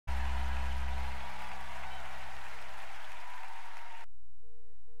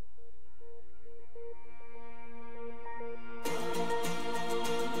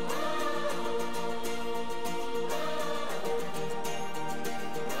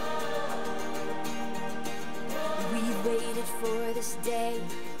this day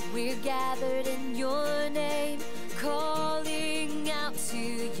we're gathered in your name, calling out to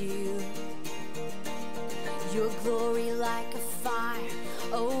you. Your glory like a fire,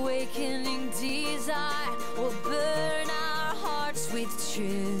 awakening desire, will burn our hearts with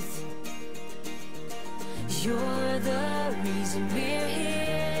truth. You're the reason we're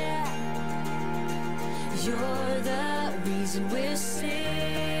here. You're the reason we're singing.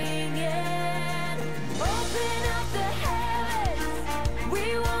 Open up the heavens,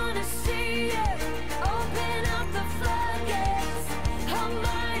 we want to see you. Open up the floodgates, a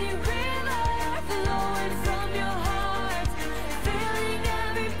mighty river flowing from your heart, filling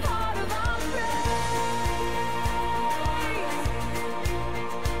every part of our praise.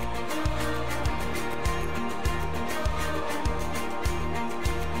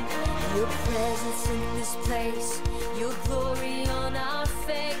 Your presence in this place, your glory on our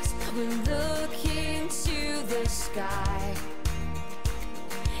face. We're looking to the sky,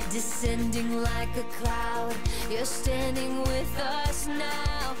 descending like a cloud. You're standing with us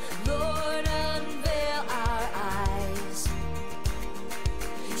now. Lord, unveil our eyes.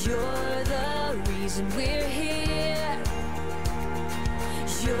 You're the reason we're here.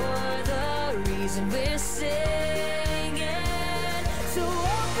 You're the reason we're singing. So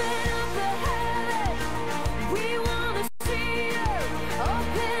open up the heavens, we want to see you.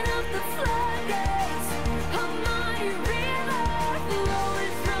 Open up the floodgates, a mighty river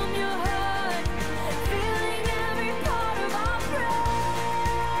flowing from your heart, filling every part of our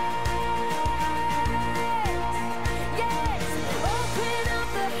praise. Yes, open up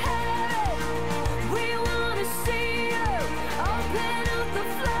the heavens, we want to see you. Open up the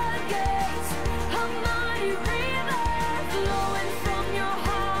floodgates, a mighty river flowing from your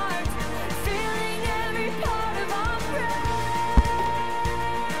heart, filling every part of our praise.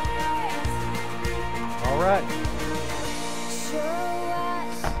 All right. Show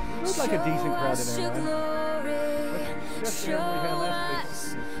us, Looks like a decent crowd in your there, man. glory. That's just Show what we had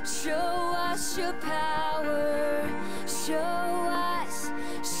last week. us, show us your power. Show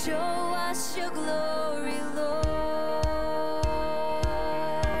us your glory, Lord.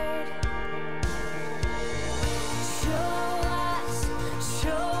 Show us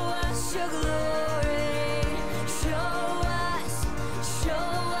your glory. Show us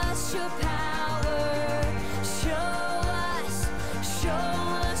your power. Show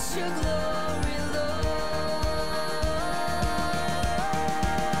us your glory, Lord.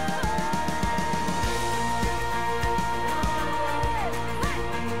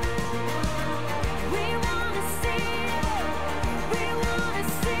 We want to see you. We want to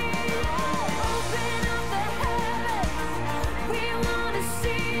see you. Open up the heavens. We want to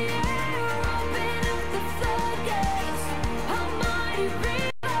see you. Open up the floodgates. A mighty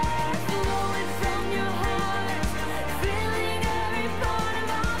river flowing from your heart, filling every part of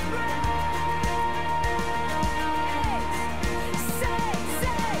our praise. Say,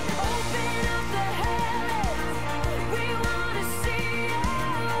 open up the heavens. We want to see you.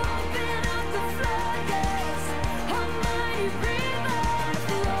 Open up the floodgates. A mighty river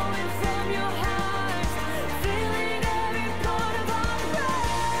flowing from your heart, filling every part of our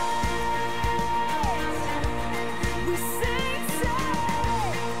praise. We sing,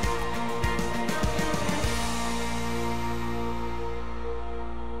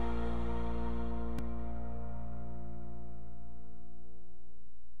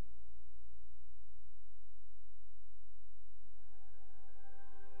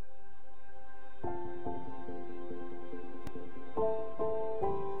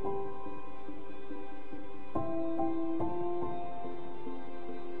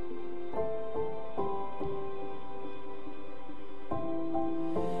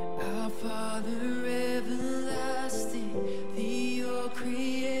 Our Father everlasting, the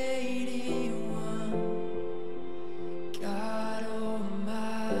all-creating one, God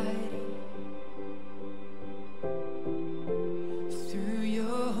Almighty, through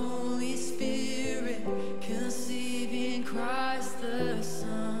your Holy Spirit, conceiving Christ the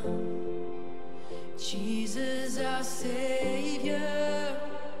Son, Jesus our Savior.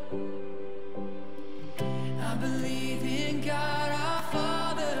 I believe in God our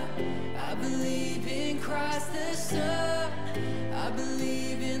Father, I believe in Christ the Son, I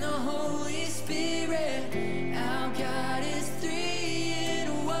believe in the Holy Spirit, our God is three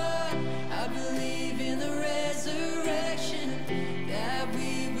in one. I believe in the resurrection, that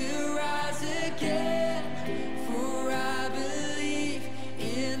we will rise again, for I believe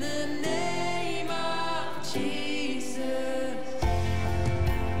in the name of Jesus.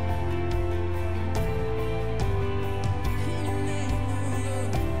 In your name, oh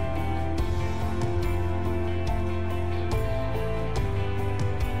Lord.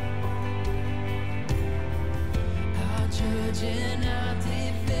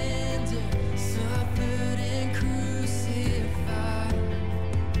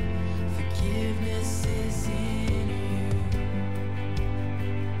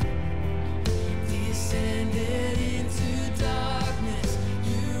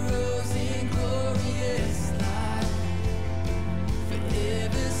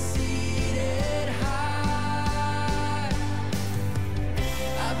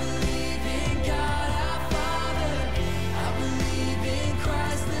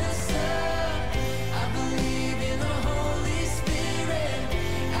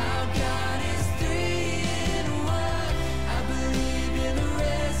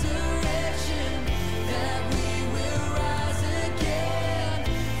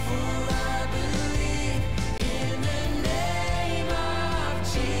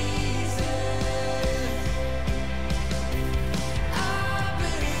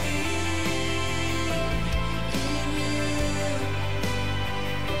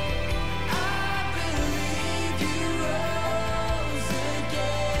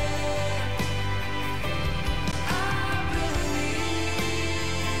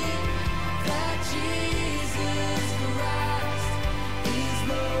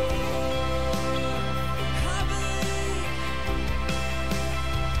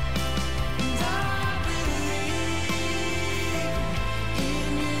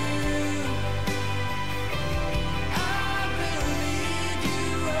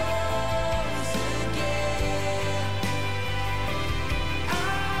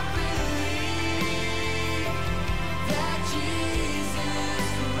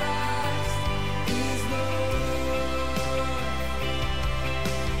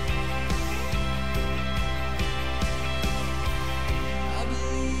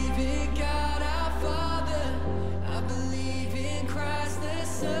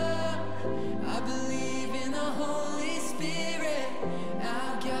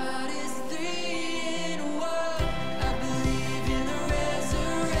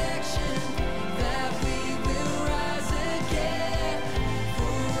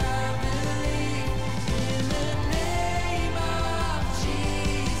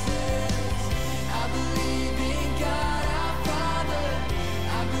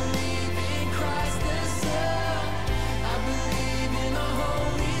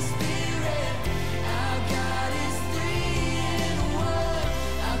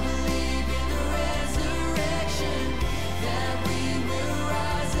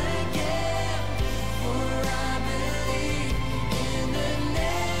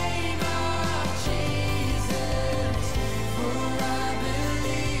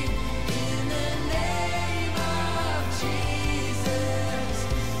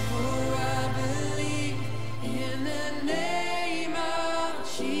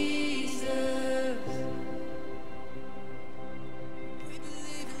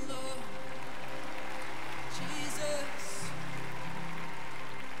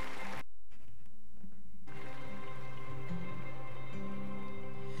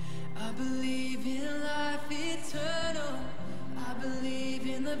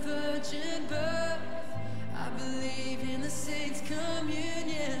 the virgin birth. I believe in the saints'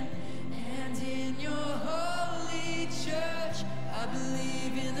 communion and in your holy church. I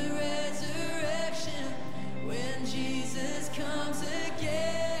believe in the resurrection when Jesus comes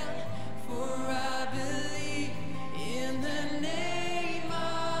again. For I believe in the name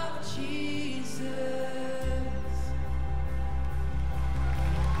of Jesus.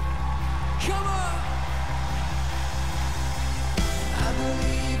 Come on! I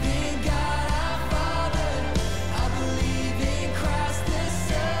believe in God our Father. I believe in Christ the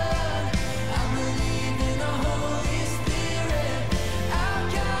Son. I believe in the Holy Spirit. Our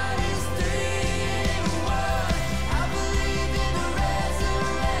God is three in one. I believe in the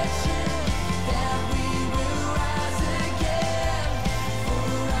resurrection, that we will rise again.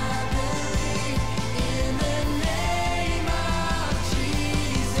 For I believe in the name of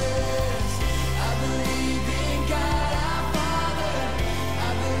Jesus. I believe in God our Father.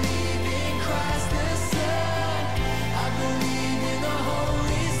 I believe in Christ the Son. I believe in the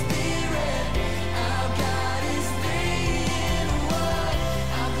Holy Spirit. Our God is three in one.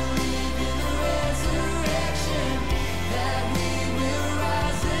 I believe in the resurrection, that we will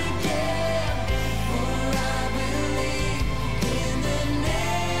rise again. For I believe in the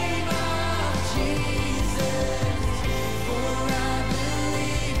name of Jesus. For I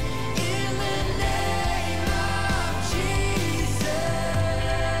believe in the name of Jesus.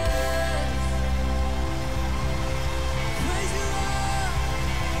 Praise you, Lord.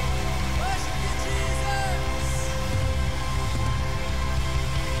 Worship you, Jesus.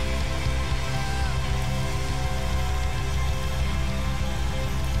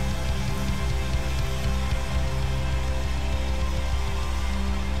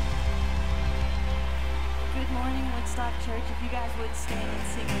 Good morning, Woodstock Church. If you guys would stand and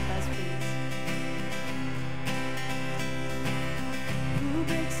sing with us, please. Who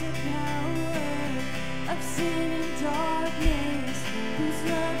breaks the power of sin and darkness? Whose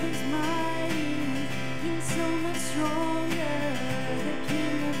love is mighty and so much stronger? The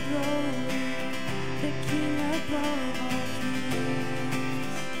King of glory, the King above all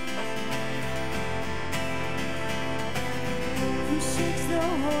kings. Who shakes the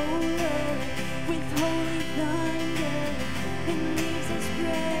whole earth with holy thunder and leaves us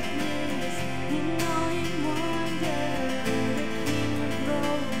breathless in awe and wonder? The King of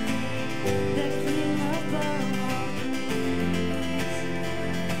glory, the King above all kings.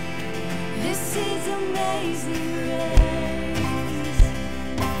 This is amazing grace.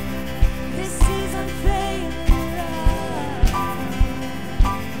 This is unfailing love,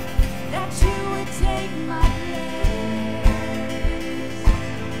 that you would take my place,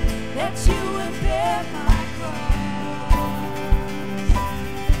 that you would bear my cross.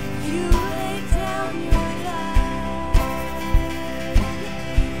 You laid down your life,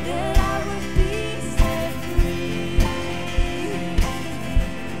 that I would be set free.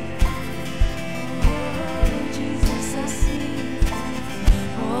 Oh, Jesus, I sing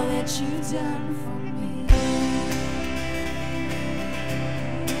all that you've done for me.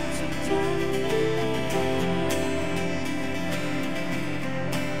 What you've done for me.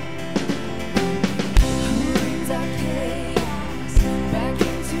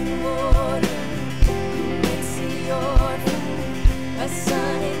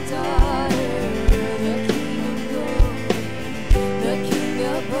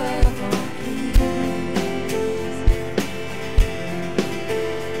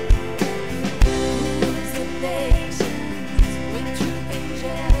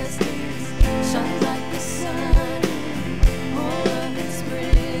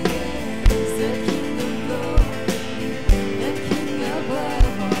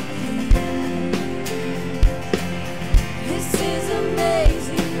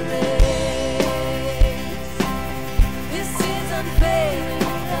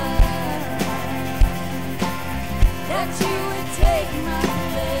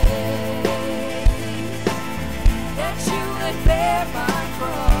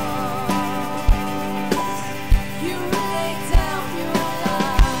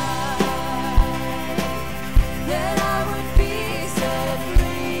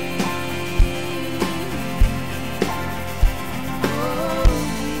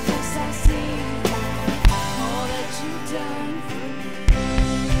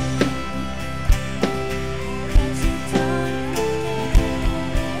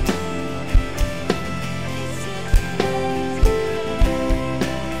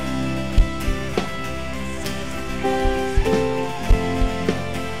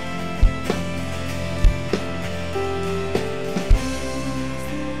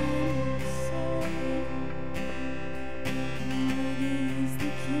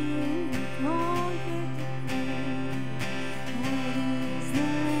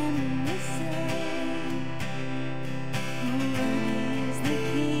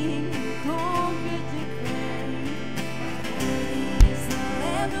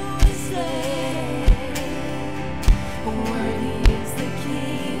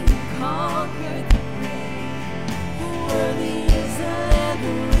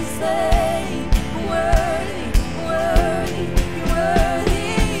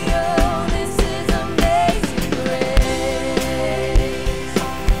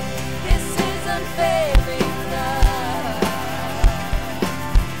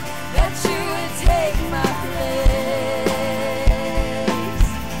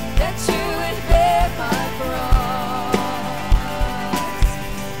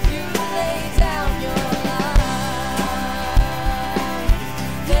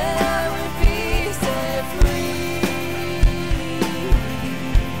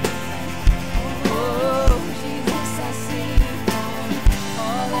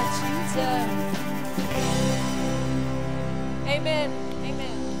 Amen.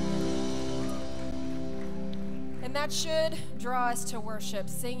 Amen. And that should draw us to worship,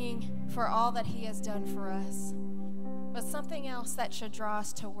 singing for all that he has done for us. But something else that should draw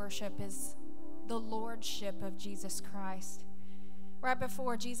us to worship is the lordship of Jesus Christ. Right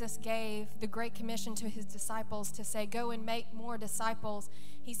before Jesus gave the Great Commission to his disciples to say, go and make more disciples,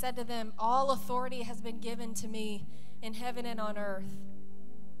 he said to them, all authority has been given to me in heaven and on earth.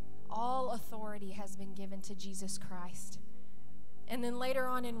 All authority has been given to Jesus Christ. And then later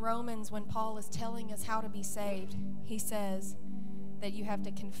on in Romans, when Paul is telling us how to be saved, he says that you have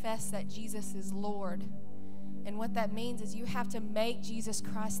to confess that Jesus is Lord. And what that means is you have to make Jesus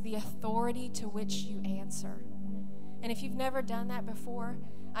Christ the authority to which you answer. And if you've never done that before,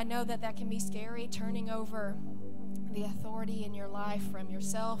 I know that that can be scary, turning over the authority in your life from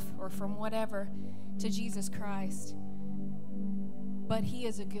yourself or from whatever to Jesus Christ. But he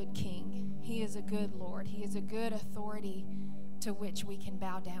is a good king. He is a good Lord. He is a good authority to which we can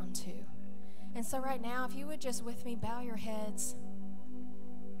bow down to. And so right now, if you would just with me bow your heads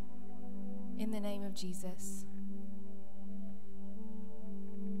in the name of Jesus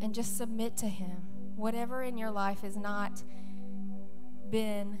and just submit to him. Whatever in your life has not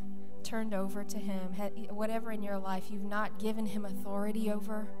been turned over to him, whatever in your life you've not given him authority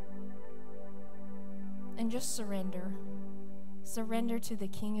over, and just surrender. Surrender to the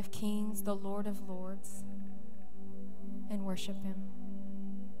King of Kings, the Lord of Lords, and worship him.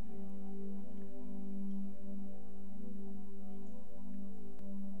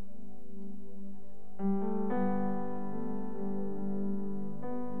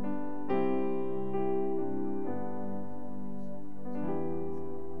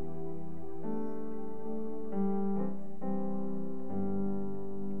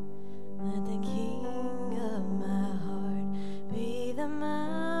 Let the King of my heart be the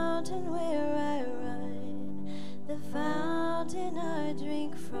mountain where I run, the fountain I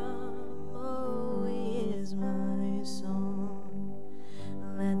drink from. Oh, he is my song.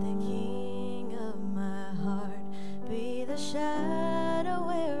 Let the King of my heart be the shadow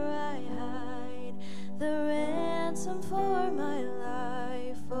where I hide, the ransom for my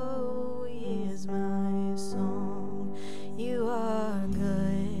life. Oh, he is my song. You are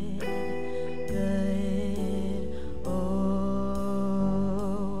good, good.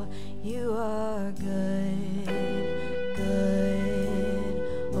 Oh, you are good, good.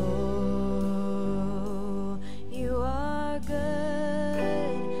 Oh, you are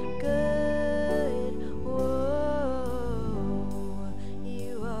good, good. Oh,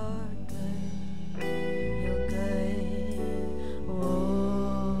 you are good. You're good.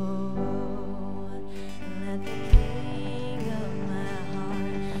 Oh, let the King of my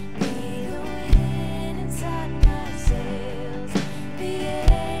heart be the wind inside my sails, the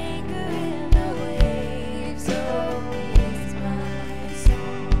anchor in the waves. Oh, he is my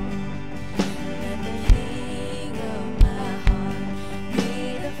song. Let the King of my heart be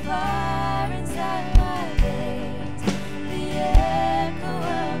the fire inside my veins, the echo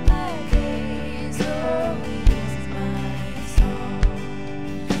of my days. Oh, he is my song.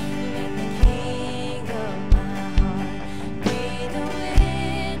 Let the King of my heart be the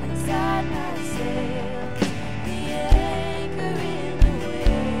wind inside my sails, the anchor in the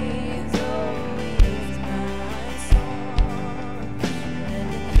waves. Oh, he is my song. Let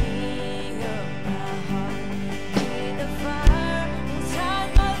the King of my heart be the fire inside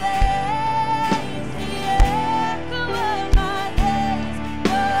my veins, the echo of my days.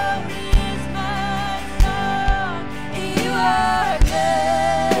 Oh, he is my song. You are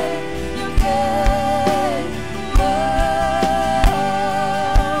good, you're good. Oh,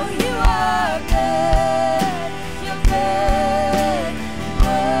 you are good, you're good. Oh,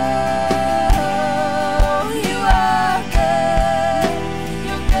 you are good,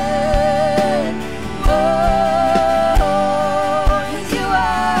 you're good. Oh, you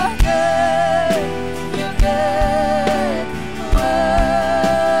are good, you're good.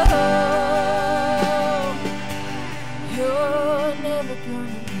 You're never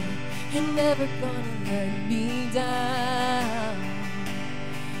gonna let me down.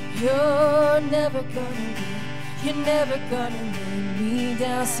 You're never gonna let me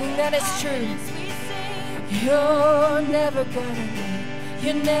down. Sing that it's true. You're never gonna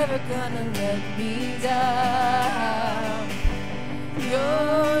let me down.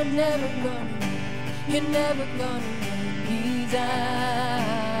 You're never gonna let me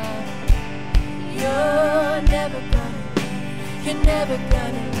down. You're never gonna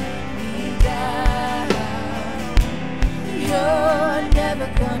let me down. You're never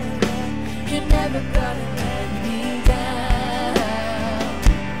gonna let me down.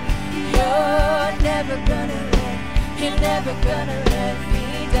 never gonna let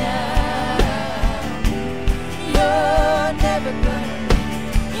me down. You're never gonna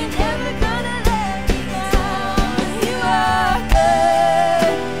let me down. You are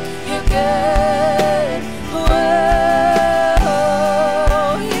good, you're good. Whoa,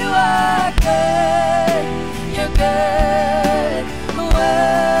 you are good, you're good. Whoa,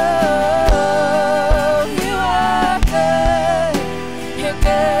 you are good, you're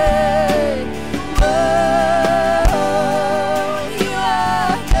good. Whoa, you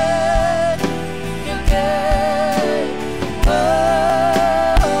are good, you're good. Whoa,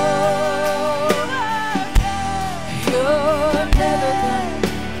 you're never gonna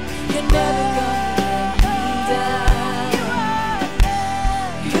let me down.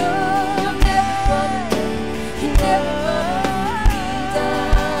 You're never gonna let me down.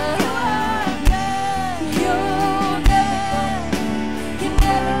 You're never gonna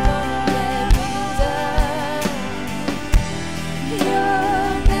let me down.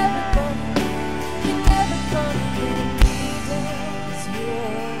 You're never gonna let me down. 'Cause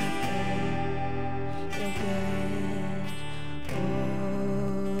you're good.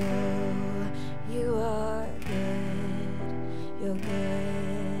 Oh, you are good. You're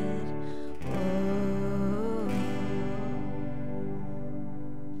good. Oh.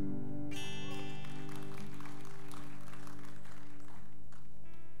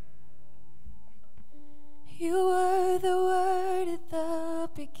 You were the Word at the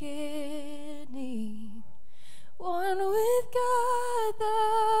beginning, one with God the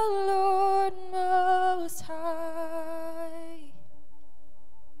Lord Most High.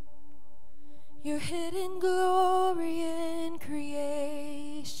 Your hidden glory in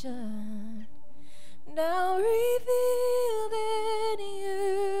creation, now revealed in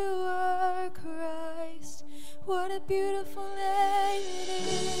you are Christ. What a beautiful name it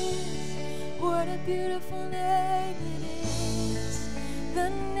is. What a beautiful name it is. The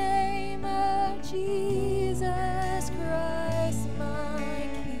name of Jesus Christ, my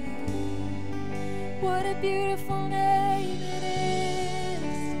King. What a beautiful name it is.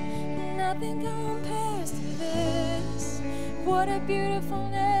 Nothing compares to this. What a beautiful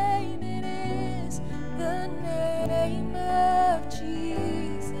name it is. The name of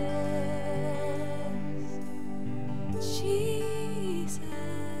Jesus. Jesus.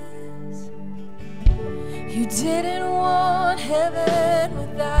 You didn't want heaven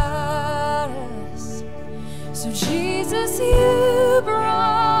without us. So Jesus, you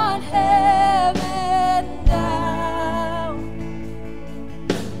brought heaven down.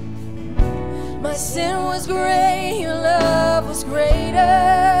 My sin was great, your love was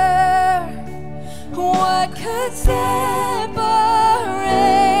greater. What could separate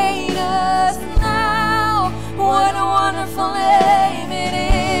us now? What a wonderful name it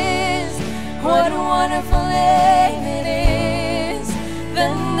is. What a wonderful name it is.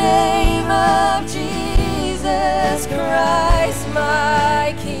 The name of Jesus Christ,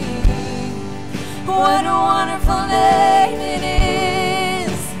 my King. What a wonderful name it is.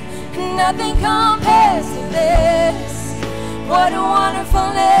 Nothing compares to this. What a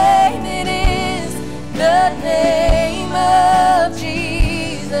wonderful name it is. The name of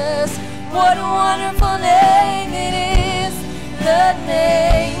Jesus. What a wonderful name it is. The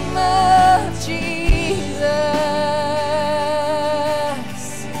name of Jesus.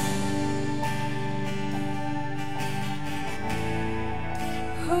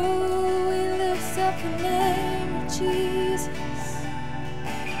 Oh, we lift up the name of Jesus.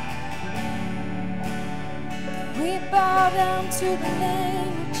 We bow down to the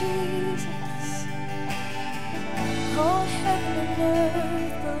name of Jesus. All heaven and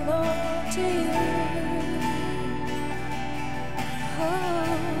earth belong to you.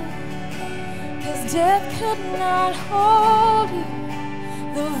 Oh, 'cause death could not hold you.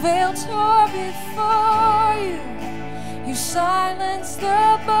 The veil tore before you. You silenced the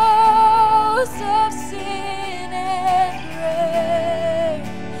boast of sin and grave.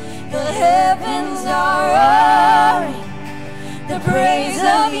 The heavens are roaring the praise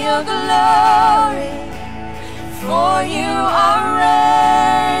of your glory. For you are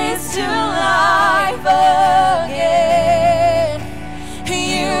raised to life again.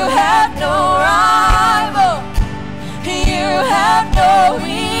 You have no rival. You have no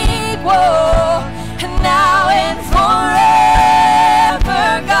equal. Now and forever,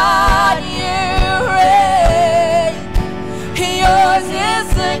 God, you reign. Yours is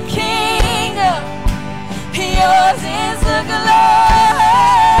the kingdom. Yours is the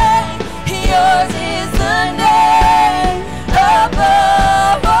glory. Yours is the name above.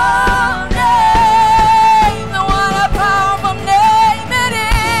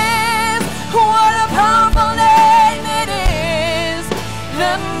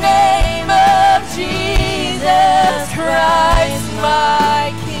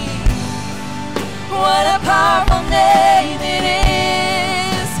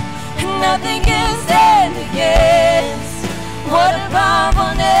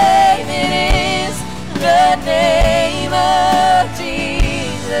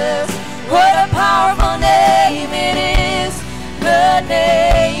 the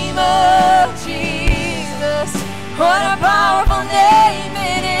name of Jesus. What a powerful name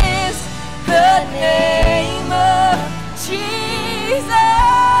it is, the name of Jesus.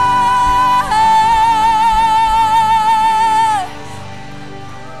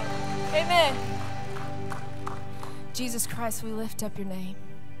 Amen. Jesus Christ, we lift up your name.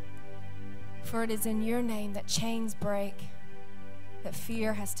 For it is in your name that chains break, that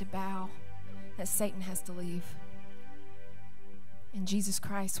fear has to bow, that Satan has to leave. In Jesus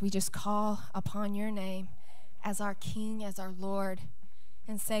Christ, we just call upon your name as our King, as our Lord,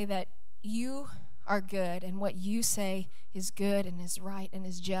 and say that you are good, and what you say is good and is right and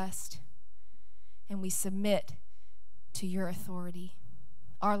is just. And we submit to your authority.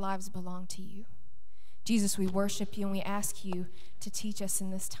 Our lives belong to you. Jesus, we worship you and we ask you to teach us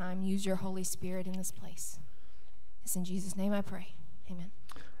in this time. Use your Holy Spirit in this place. It's in Jesus' name I pray. Amen.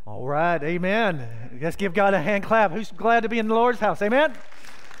 All right, amen. Let's give God a hand clap. Who's glad to be in the Lord's house? Amen.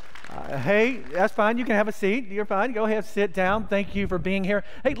 Hey, that's fine. You can have a seat. You're fine. Go ahead, sit down. Thank you for being here.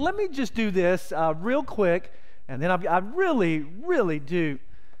 Hey, let me just do this real quick, and then I really, really do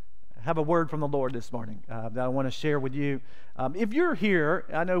have a word from the Lord this morning that I want to share with you. If you're here,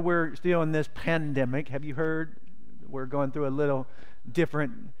 I know we're still in this pandemic. Have you heard? We're going through a little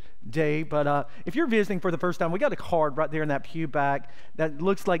different day, but if you're visiting for the first time, we got a card right there in that pew back that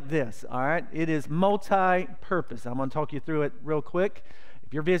looks like this, all right? It is multi-purpose. I'm going to talk you through it real quick.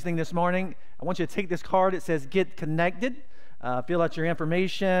 If you're visiting this morning, I want you to take this card. It says Get Connected. Fill out your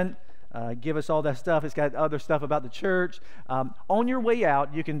information. Give us all that stuff. It's got other stuff about the church. On your way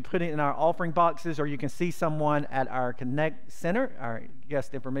out, you can put it in our offering boxes, or you can see someone at our Connect Center, our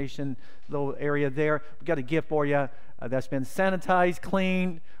guest information little area there. We got a gift for you that's been sanitized,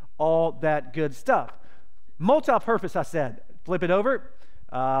 cleaned, all that good stuff. Multi-purpose, I said. Flip it over.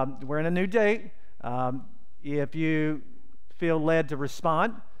 We're in a new day. If you feel led to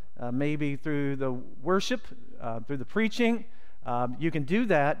respond, maybe through the worship, through the preaching, you can do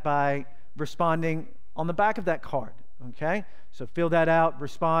that by responding on the back of that card, okay? So fill that out,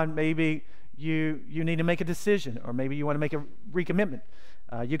 respond. Maybe you need to make a decision, or maybe you want to make a recommitment.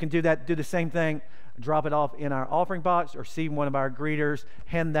 You can do that, do the same thing, drop it off in our offering box, or see one of our greeters,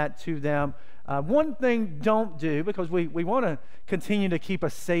 hand that to them. One thing don't do, because we want to continue to keep a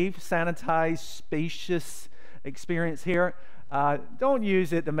safe, sanitized, spacious experience here. Don't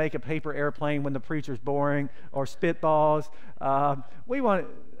use it to make a paper airplane when the preacher's boring, or spitballs.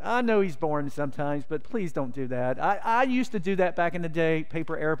 I know he's boring sometimes, but please don't do that. I used to do that back in the day,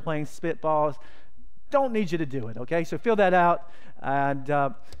 paper airplanes, spitballs. Don't need you to do it, okay? So fill that out,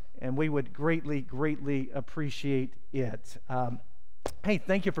 and we would greatly, greatly appreciate it. Hey,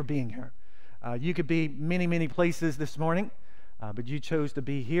 thank you for being here. You could be many, many places this morning, but you chose to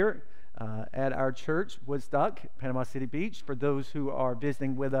be here at our church, Woodstock, Panama City Beach. For those who are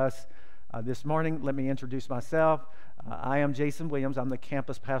visiting with us this morning, let me introduce myself. I am Jason Williams. I'm the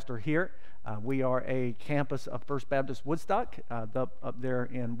campus pastor here. We are a campus of First Baptist Woodstock up there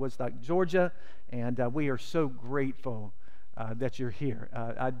in Woodstock, Georgia, and we are so grateful that you're here.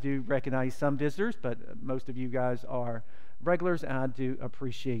 I do recognize some visitors, but most of you guys are regulars, and I do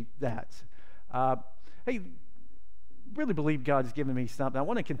appreciate that. Hey, really believe God has given me something. I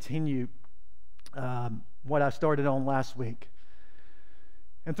want to continue what I started on last week.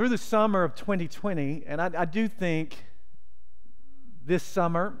 And through the summer of 2020, and I do think this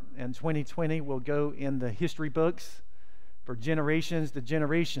summer and 2020 will go in the history books for generations to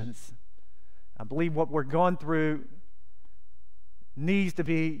generations. I believe what we're going through needs to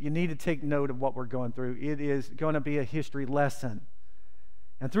be, you need to take note of what we're going through. It is going to be a history lesson.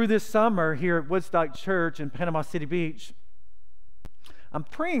 And through this summer here at Woodstock Church in Panama City Beach, I'm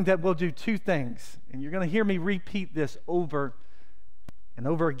praying that we'll do two things. And you're going to hear me repeat this over and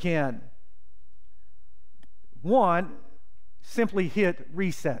over again. One, simply hit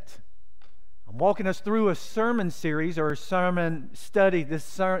reset. I'm walking us through a sermon series or a sermon study this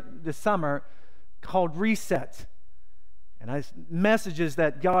summer called Reset. And it's messages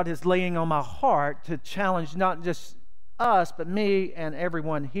that God is laying on my heart to challenge not just us, but me and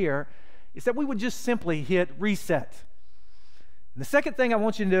everyone here, is that we would just simply hit reset. And the second thing I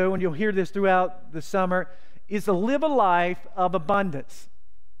want you to do, and you'll hear this throughout the summer, is to live a life of abundance.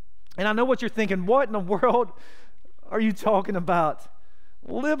 And I know what you're thinking, what in the world are you talking about?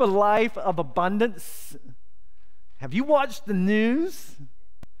 Live a life of abundance? Have you watched the news?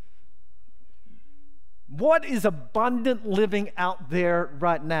 What is abundant living out there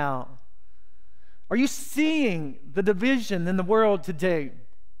right now? Are you seeing the division in the world today?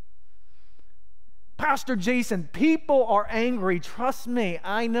 Pastor Jason, people are angry. Trust me,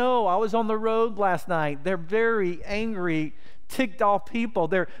 I know. I was on the road last night. They're very angry ticked off people.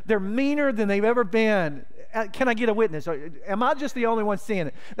 They're meaner than they've ever been. Can I get a witness? Am I just the only one seeing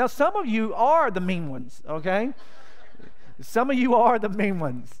it? Now, some of you are the mean ones, okay? Some of you are the mean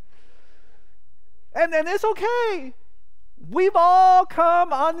ones. And it's okay. We've all come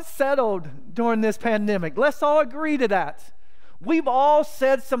unsettled during this pandemic. Let's all agree to that. We've all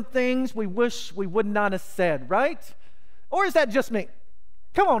said some things we wish we would not have said, right? Or is that just me?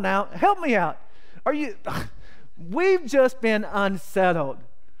 Come on now, help me out. We've just been unsettled.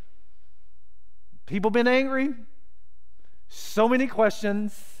 People been angry, so many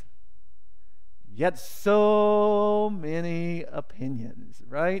questions, yet so many opinions,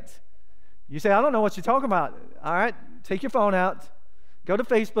 right? You say, I don't know what you're talking about. All right, take your phone out, go to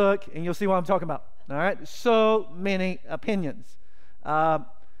Facebook, and you'll see what I'm talking about. All right, so many opinions,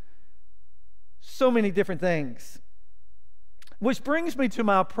 so many different things. Which brings me to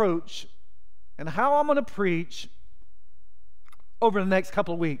my approach and how I'm going to preach over the next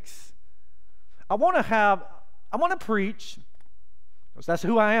couple of weeks. I want to preach, because that's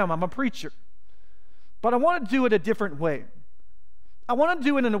who I am. I'm a preacher. But I want to do it a different way. I want to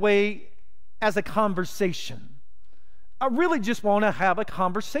do it in a way as a conversation. I really just want to have a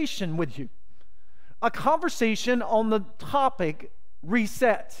conversation with you. A conversation on the topic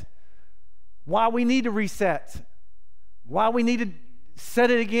reset. Why we need to reset. Why we need to set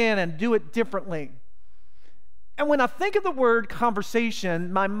it again and do it differently. And when I think of the word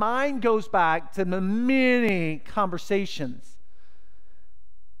conversation, my mind goes back to the many conversations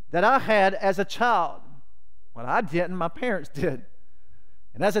that I had as a child. Well, I didn't, my parents did.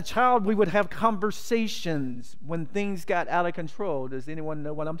 And as a child, we would have conversations when things got out of control. Does anyone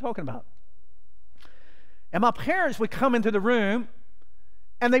know what I'm talking about? And my parents would come into the room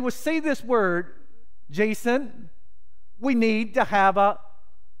and they would say this word, Jason, we need to have a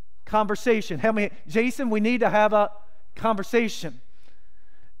conversation. Help me, Jason, we need to have a conversation.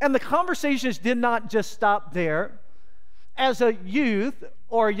 And the conversations did not just stop there. As a youth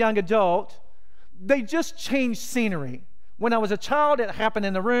or a young adult, they just changed scenery. When I was a child, it happened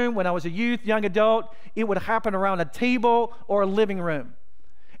in the room. When I was a youth, young adult, it would happen around a table or a living room.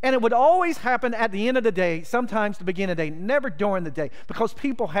 And it would always happen at the end of the day, sometimes the beginning of the day, never during the day, because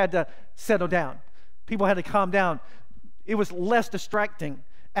people had to settle down. People had to calm down. It was less distracting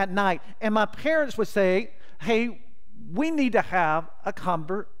at night. And my parents would say, hey, we need to have a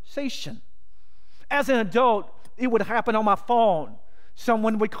conversation. As an adult, it would happen on my phone.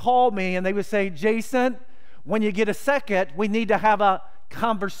 Someone would call me and they would say, Jason, when you get a second, we need to have a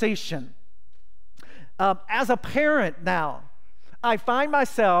conversation. As a parent now, I find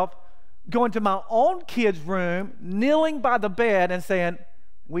myself going to my own kid's room, kneeling by the bed and saying,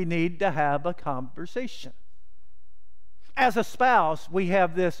 we need to have a conversation. As a spouse, we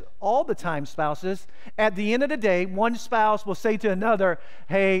have this all the time, spouses. At the end of the day, one spouse will say to another,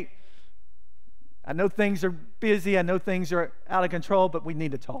 hey, I know things are busy, I know things are out of control, but we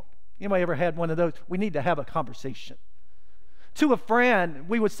need to talk. Anybody ever had one of those? We need to have a conversation. To a friend,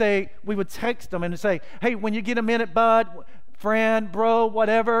 we would text them and say, hey, when you get a minute, bud, friend, bro,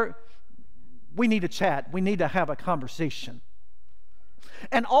 whatever, we need to chat. We need to have a conversation.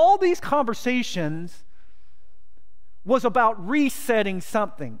 And all these conversations was about resetting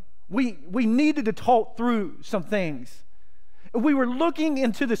something. We needed to talk through some things. We were looking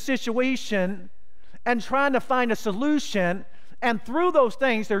into the situation and trying to find a solution, and through those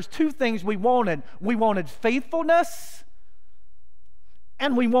things, there's two things we wanted. We wanted faithfulness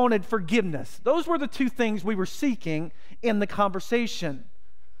and we wanted forgiveness. Those were the two things we were seeking in the conversation.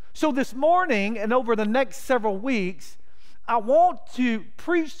 So this morning and over the next several weeks, I want to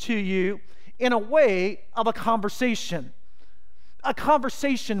preach to you in a way of a conversation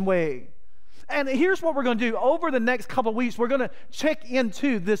way. And here's what we're going to do. Over the next couple of weeks, we're going to check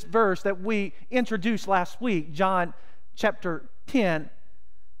into this verse that we introduced last week, John chapter 10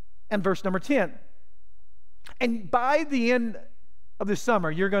 and verse number 10. And by the end of the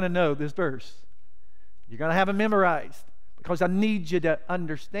summer, you're going to know this verse. You're going to have it memorized, because I need you to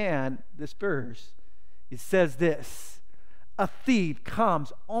understand this verse. It says this: a thief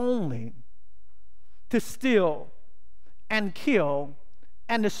comes only to steal and kill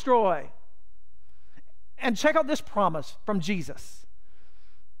and destroy. And check out this promise from Jesus.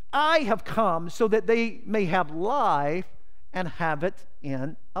 I have come so that they may have life and have it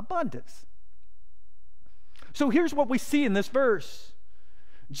in abundance. So here's what we see in this verse.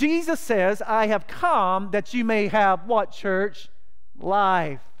 Jesus says, I have come that you may have what, church?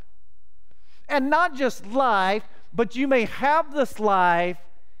 Life. And not just life, but you may have this life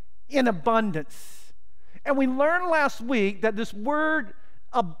in abundance. And we learned last week that this word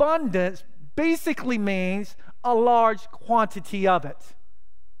abundance basically means a large quantity of it.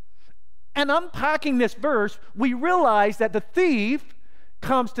 And unpacking this verse, we realize that the thief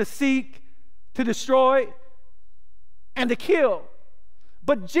comes to seek, to destroy, and to kill.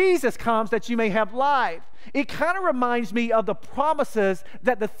 But Jesus comes that you may have life. It kind of reminds me of the promises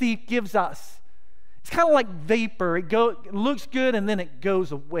that the thief gives us. It's kind of like vapor. It looks good and then it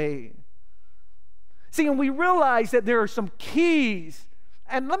goes away. See, and we realize that there are some keys.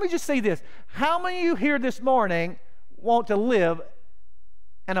 And let me just say this. How many of you here this morning want to live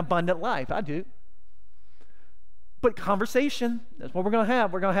an abundant life? I do. But conversation, that's what we're going to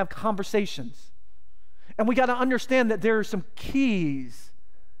have. We're going to have conversations. And we got to understand that there are some keys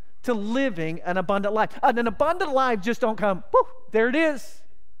to living an abundant life. An abundant life just don't come, whoo, there it is.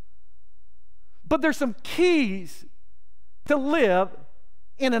 But there's some keys to live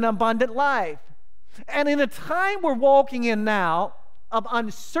in an abundant life. And in a time we're walking in now of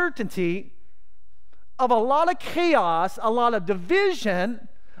uncertainty, of a lot of chaos, a lot of division,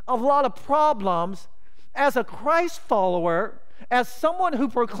 a lot of problems, as a Christ follower, as someone who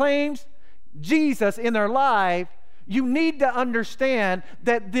proclaims Jesus in their life, you need to understand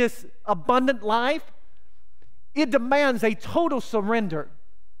that this abundant life, it demands a total surrender,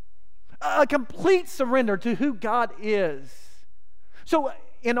 a complete surrender to who God is. So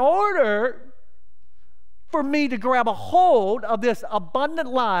in order for me to grab a hold of this abundant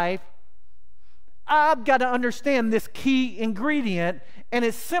life, I've got to understand this key ingredient, and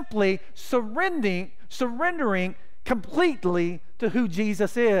it's simply surrendering completely to who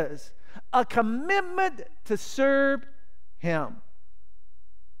Jesus is. A commitment to serve Him.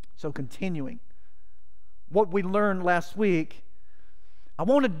 So continuing what we learned last week, I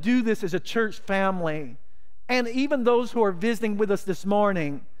want to do this as a church family, and even those who are visiting with us this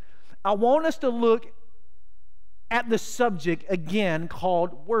morning, I want us to look at the subject again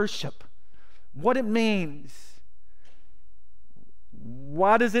called worship. What it means.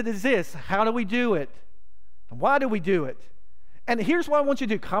 Why does it exist? How do we do it? And why do we do it? And here's what I want you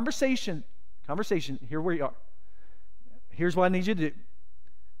to do. Conversation. Here we are. Here's what I need you to do.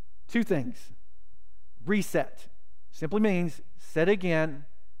 Two things. Reset. Simply means set again,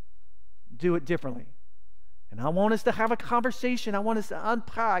 do it differently. And I want us to have a conversation. I want us to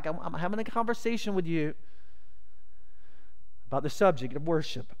unpack. I'm having a conversation with you about the subject of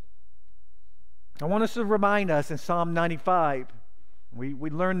worship. I want us to remind us in Psalm 95. We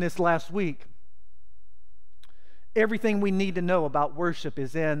learned this last week. Everything we need to know about worship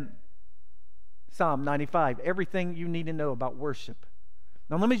is in Psalm 95. Everything you need to know about worship.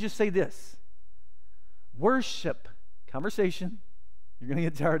 Now let me just say this. Worship, conversation, you're going to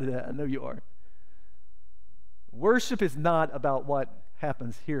get tired of that. I know you are. Worship is not about what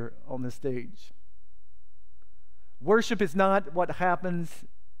happens here on the stage. Worship is not what happens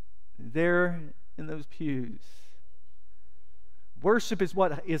there in those pews. Worship is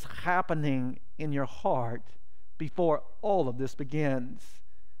what is happening in your heart before all of this begins.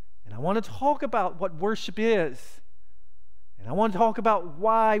 And I want to talk about what worship is. And I want to talk about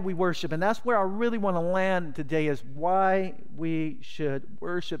why we worship. And that's where I really want to land today, is why we should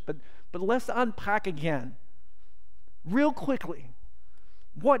worship. But let's unpack again, real quickly.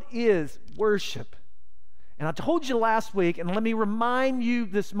 What is worship? And I told you last week, and let me remind you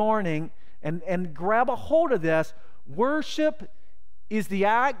this morning, and grab a hold of this. Worship is the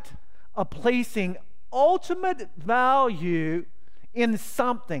act of placing ultimate value in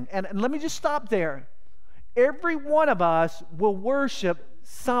something. And let me just stop there. Every one of us will worship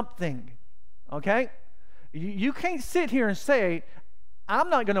something. Okay? You can't sit here and say, I'm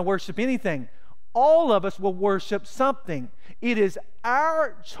not going to worship anything. All of us will worship something. It is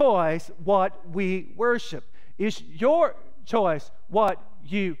our choice what we worship. It's your choice what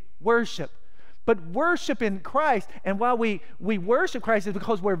you worship. But worship in Christ, and why we worship Christ, is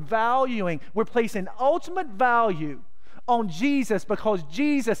because we're placing ultimate value on Jesus, because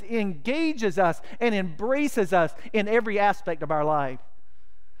Jesus engages us and embraces us in every aspect of our life.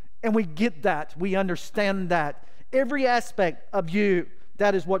 And we get that. We understand that. Every aspect of you,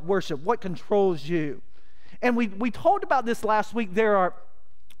 that is what worship, what controls you. And we talked about this last week. There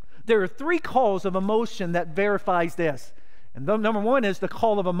are three calls of emotion that verifies this. And number one is the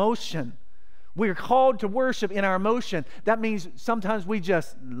call of emotion. We're called to worship in our emotion. That means sometimes we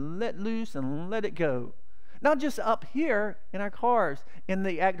just let loose and let it go. Not just up here in our cars, in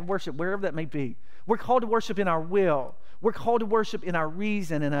the act of worship, wherever that may be. We're called to worship in our will. We're called to worship in our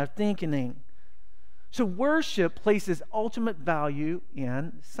reason and our thinking. So worship places ultimate value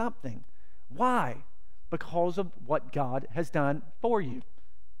in something. Why? Because of what God has done for you.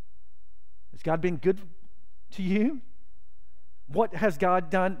 Has God been good to you? What has God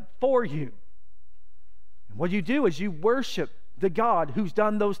done for you? What you do is you worship the God who's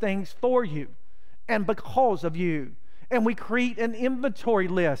done those things for you and because of you. And we create an inventory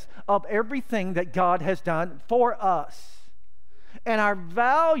list of everything that God has done for us. And our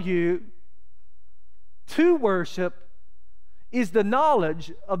value to worship is the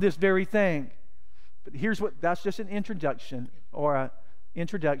knowledge of this very thing. But that's just an introduction,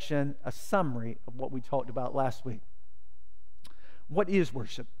 a summary of what we talked about last week. What is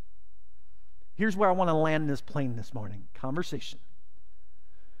worship? Here's where I want to land this plane this morning. Conversation.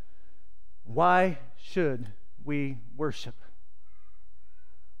 Why should we worship?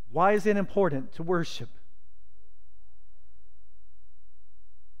 Why is it important to worship?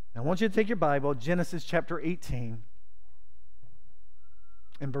 Now, I want you to take your Bible, Genesis chapter 18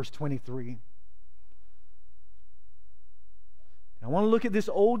 and verse 23. I want to look at this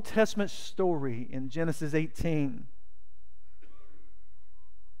Old Testament story in Genesis 18.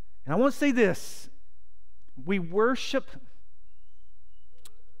 And I want to say this. We worship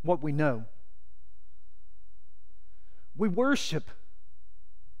what we know. We worship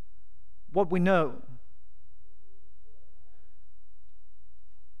what we know.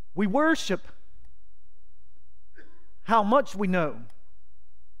 We worship how much we know.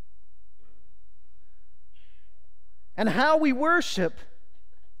 And how we worship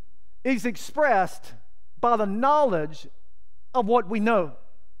is expressed by the knowledge of what we know.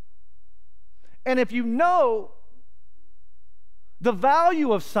 And if you know the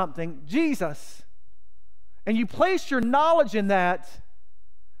value of something, Jesus, and you place your knowledge in that,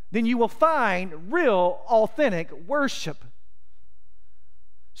 then you will find real, authentic worship.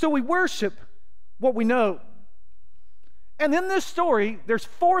 So we worship what we know. And in this story, there's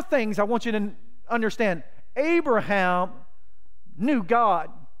 4 things I want you to understand. Abraham knew God.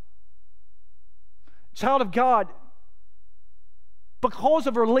 Child of God, because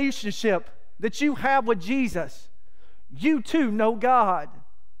of a relationship that you have with Jesus, you too know God.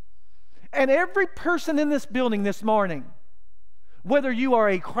 And every person in this building this morning, whether you are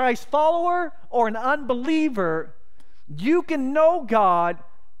a Christ follower or an unbeliever, you can know God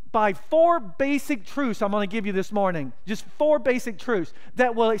by 4 basic truths I'm going to give you this morning. Just 4 basic truths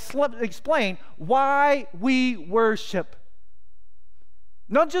that will explain why we worship.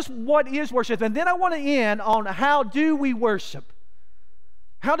 Not just what is worship. And then I want to end on how do we worship.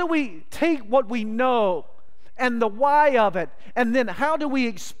 How do we take what we know and the why of it, and then how do we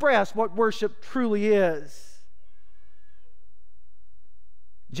express what worship truly is?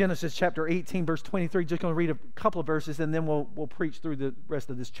 Genesis chapter 18, verse 23. Just going to read a couple of verses, and then we'll preach through the rest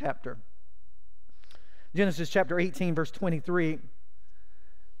of this chapter. Genesis chapter 18, verse 23.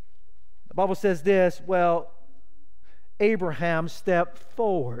 The Bible says this, well, Abraham stepped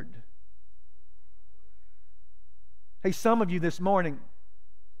forward. Hey, some of you this morning,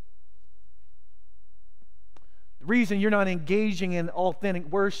 the reason you're not engaging in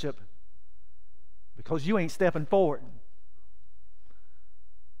authentic worship because you ain't stepping forward.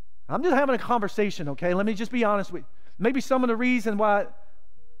 I'm just having a conversation, okay? Let me just be honest with you. Maybe some of the reason why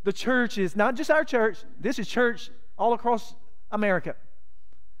the church is, not just our church, this is church all across America.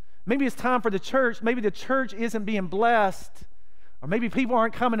 Maybe it's time for the church, maybe the church isn't being blessed, or maybe people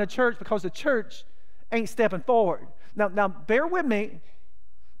aren't coming to church because the church ain't stepping forward. Now bear with me.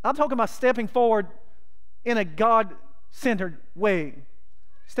 I'm talking about stepping forward in a God-centered way.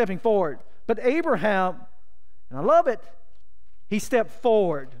 Stepping forward. But Abraham, and I love it, he stepped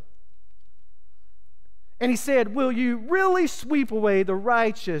forward. And he said, will you really sweep away the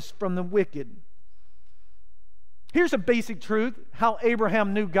righteous from the wicked? Here's a basic truth, how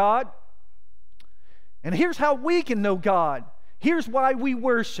Abraham knew God. And here's how we can know God. Here's why we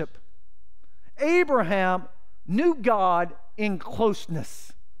worship. Abraham knew God in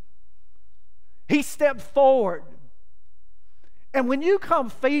closeness. He stepped forward. And when you come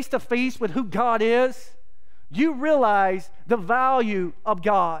face to face with who God is, you realize the value of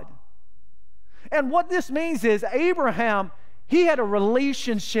God. And what this means is Abraham, he had a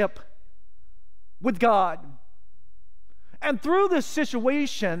relationship with God. And through this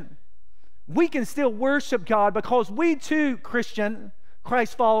situation, we can still worship God because we too, Christian,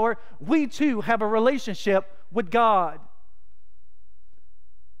 Christ follower, we too have a relationship with God.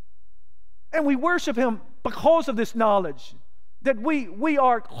 And we worship Him because of this knowledge that we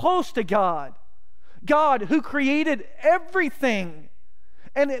are close to God. God who created everything.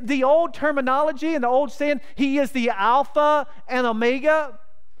 And the old terminology and the old saying, He is the Alpha and Omega.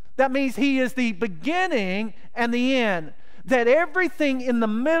 That means He is the beginning and the end. That everything in the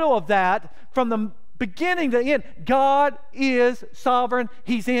middle of that, from the beginning to the end, God is sovereign.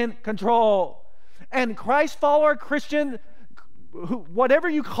 He's in control. And Christ follower, Christian, whatever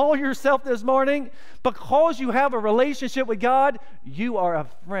you call yourself this morning, because you have a relationship with God, you are a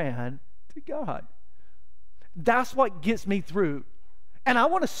friend to God. That's what gets me through. And I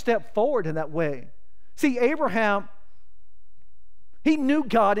want to step forward in that way. See, Abraham, he knew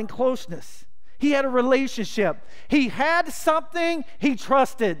God in closeness. He had a relationship. He had something he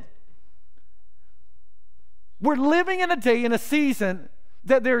trusted. We're living in a day, in a season,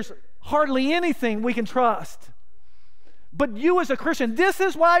 that there's hardly anything we can trust. But you as a Christian, this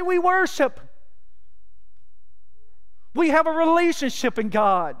is why we worship. We have a relationship in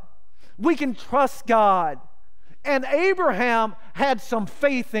God. We can trust God. And Abraham had some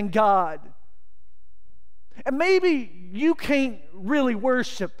faith in God. And maybe you can't really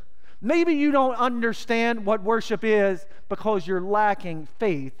worship. Maybe you don't understand what worship is because you're lacking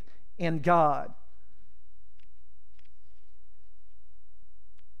faith in God.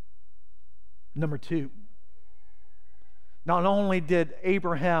 Number 2, not only did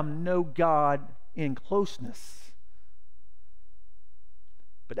Abraham know God in closeness,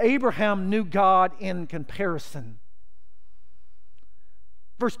 but Abraham knew God in comparison.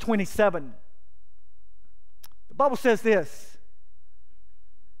 Verse 27, the Bible says this,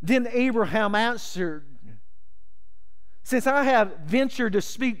 "Then Abraham answered, 'Since I have ventured to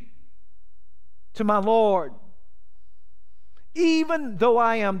speak to my Lord, even though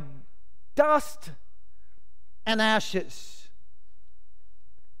I am dust and ashes.'"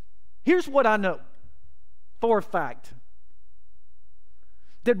 Here's what I know for a fact,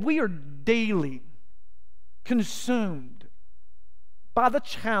 that we are daily consumed by the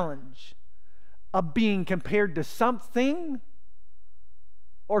challenge of being compared to something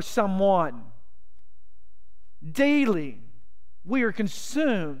or someone. Daily, we are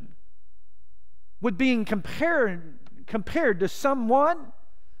consumed with being compared to someone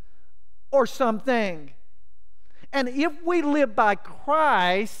or something. And if we live by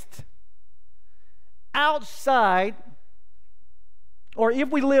Christ outside, or if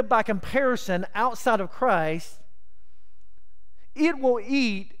we live by comparison outside of Christ, it will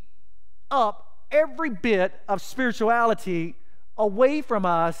eat up every bit of spirituality away from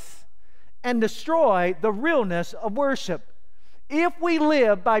us and destroy the realness of worship. If we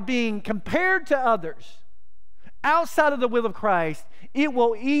live by being compared to others outside of the will of Christ, it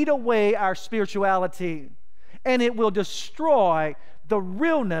will eat away our spirituality, and it will destroy the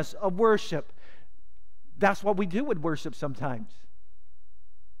realness of worship. That's what we do with worship sometimes.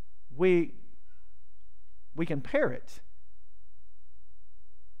 We compare it.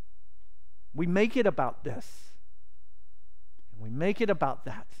 We make it about this, and we make it about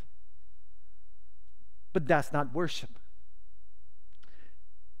that. But that's not worship.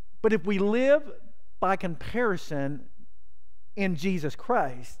 But if we live by comparison in Jesus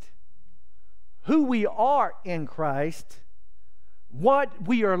Christ, who we are in Christ, what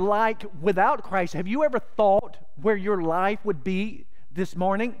we are like without Christ. Have you ever thought where your life would be this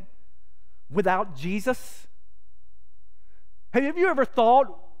morning without Jesus? Have you ever thought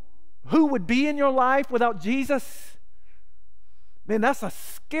who would be in your life without Jesus? Man, that's a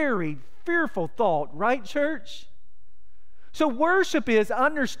scary, fearful thought, right, church? So worship is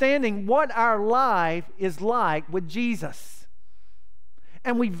understanding what our life is like with Jesus.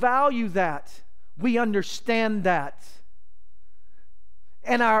 And we value that. We understand that.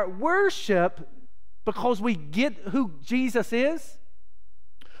 And our worship, because we get who Jesus is,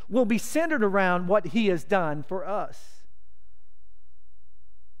 will be centered around what He has done for us.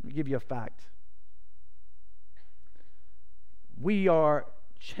 Let me give you a fact. We are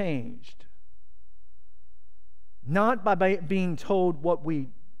changed, not by being told what we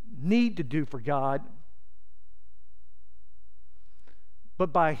need to do for God,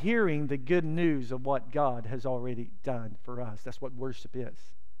 but by hearing the good news of what God has already done for us. That's what worship is.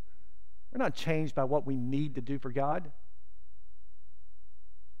 We're not changed by what we need to do for God.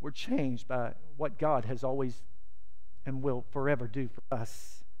 We're changed by what God has always and will forever do for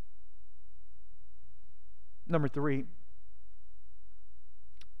us. Number 3,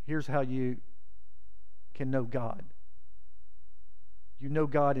 here's how you can know God. You know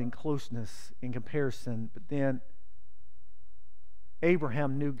God in closeness, in comparison, but then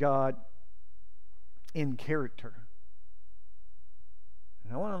Abraham knew God in character.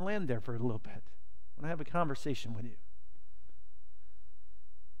 And I want to land there for a little bit. I want to have a conversation with you.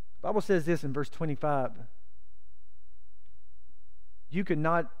 The Bible says this in verse 25. You could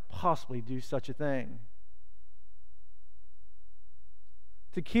not possibly do such a thing.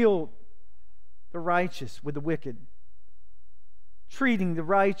 To kill the righteous with the wicked, treating the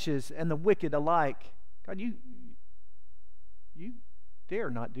righteous and the wicked alike. God, you dare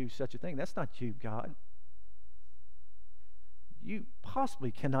not do such a thing. That's not you, God. You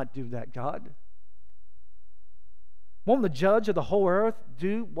possibly cannot do that, God. Won't the judge of the whole earth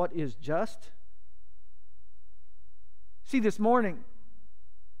do what is just? See, this morning,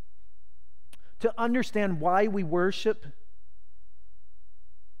 to understand why we worship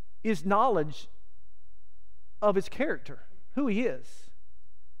is knowledge of His character, who He is.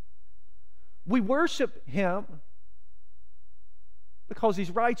 We worship Him because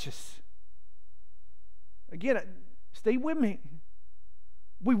He's righteous. Again, stay with me.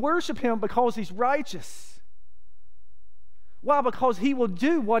 We worship Him because He's righteous. Why? Because He will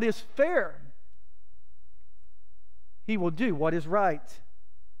do what is fair. He will do what is right.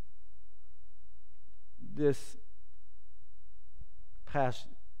 This past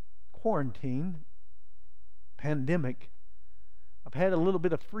quarantine, pandemic, I've had a little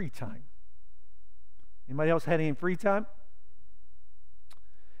bit of free time. Anybody else had any free time?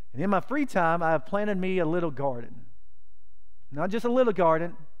 And in my free time, I've planted me a little garden. Not just a little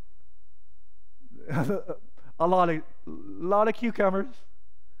garden, a lot of cucumbers,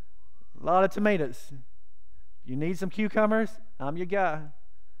 a lot of tomatoes. You need some cucumbers? I'm your guy.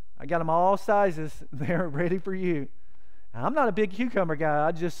 I got them all sizes. They're ready for you. I'm not a big cucumber guy.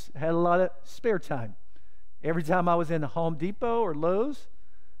 I just had a lot of spare time. Every time I was in Home Depot or Lowe's,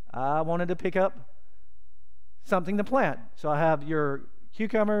 I wanted to pick up something to plant. So I have your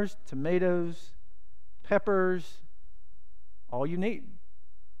cucumbers, tomatoes, peppers, all you need.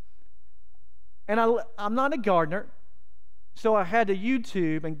 And I'm not a gardener, so I had to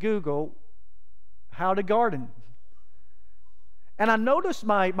YouTube and Google how to garden. And I noticed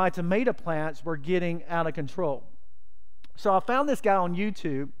my tomato plants were getting out of control. So I found this guy on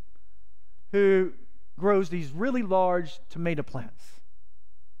YouTube who grows these really large tomato plants.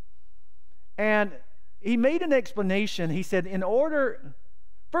 And he made an explanation. He said,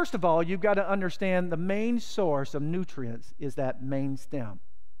 first of all, you've got to understand the main source of nutrients is that main stem.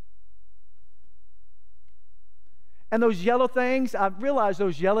 And those yellow things, I realized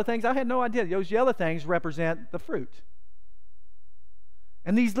those yellow things, I had no idea. Those yellow things represent the fruit.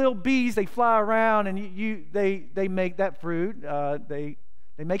 And these little bees, they fly around and they make that fruit, they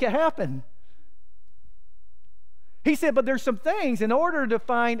make it happen. He said, but there's some things in order to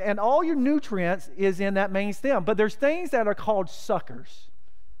find, and all your nutrients is in that main stem, but there's things that are called suckers.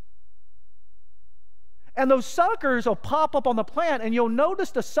 And those suckers will pop up on the plant, and you'll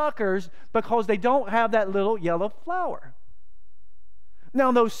notice the suckers because they don't have that little yellow flower.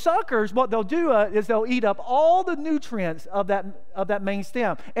 Now, those suckers, what they'll do is they'll eat up all the nutrients of that main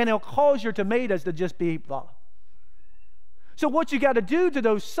stem, and it'll cause your tomatoes to just be blah. So what you got to do to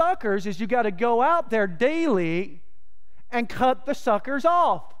those suckers is you got to go out there daily and cut the suckers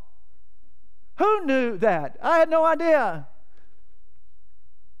off. Who knew that? I had no idea.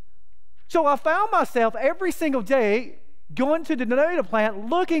 So I found myself every single day going to the tomato plant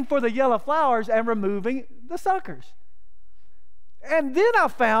looking for the yellow flowers and removing the suckers. And then I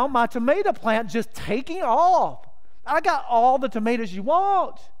found my tomato plant just taking off. I got all the tomatoes you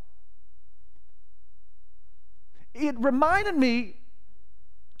want. It reminded me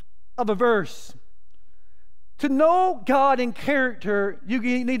of a verse. To know God in character, you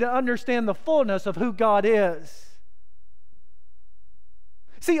need to understand the fullness of who God is.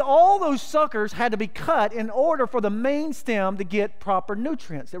 See, all those suckers had to be cut in order for the main stem to get proper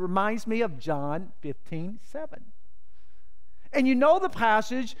nutrients. It reminds me of John 15:7. And you know the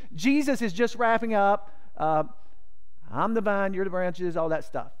passage, Jesus is just wrapping up, I'm the vine, you're the branches, all that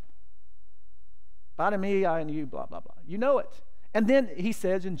stuff. Abide in me, I in you, blah, blah, blah. You know it. And then he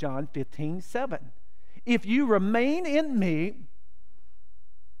says in John 15:7, if you remain in me,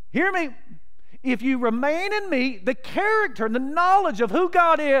 hear me, if you remain in me, the character and the knowledge of who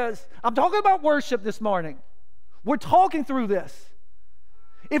God is, I'm talking about worship this morning. We're talking through this.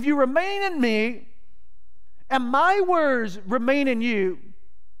 If you remain in me, and my words remain in you,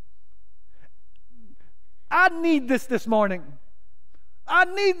 I need this morning. I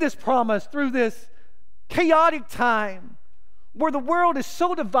need this promise through this chaotic time where the world is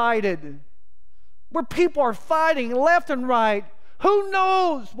so divided, where people are fighting left and right. Who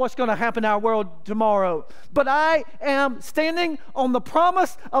knows what's going to happen in our world tomorrow? But I am standing on the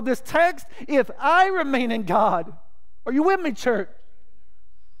promise of this text. If I remain in God, are you with me, church?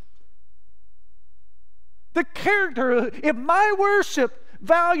 The character, if my worship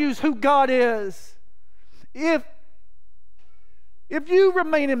values who God is, if you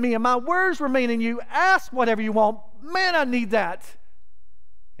remain in me and my words remain in you, ask whatever you want. Man, I need that.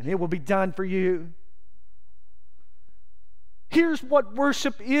 And it will be done for you. Here's what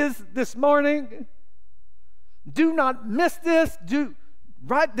worship is this morning. Do not miss this.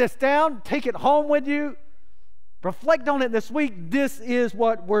 Write this down. Take it home with you. reflect on it this week. This is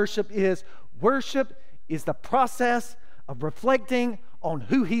what worship is. Worship is the process of reflecting on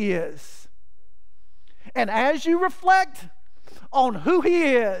who He is. And as you reflect on who He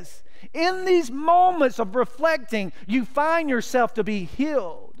is, in these moments of reflecting, you find yourself to be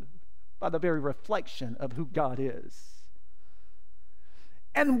healed by the very reflection of who God is.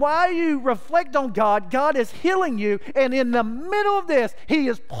 And while you reflect on God, God is healing you. And in the middle of this, He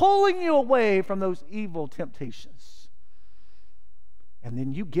is pulling you away from those evil temptations. And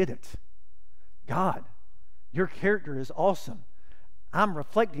then you get it. God, your character is awesome. I'm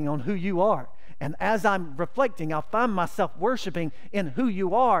reflecting on who you are. And as I'm reflecting, I'll find myself worshiping in who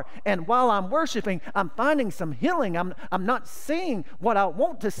you are. And while I'm worshiping, I'm finding some healing. I'm not saying what I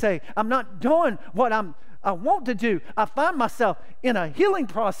want to say. I'm not doing what I want to do. I find myself in a healing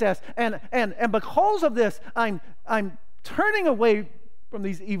process. And because of this, I'm turning away from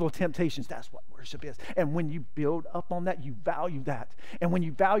these evil temptations. That's what worship is. And when you build up on that, you value that. And when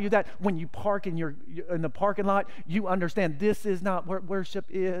you value that, when you park in the parking lot, you understand this is not what worship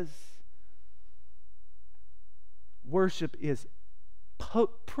is. Worship is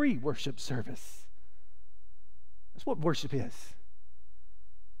pre-worship service. That's what worship is.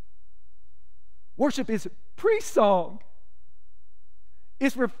 Worship is pre-song.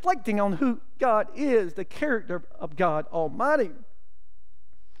 It's reflecting on who God is, the character of God Almighty.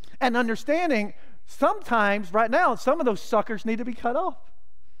 And understanding sometimes, right now, some of those suckers need to be cut off.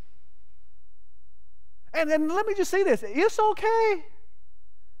 And let me just say this. It's okay.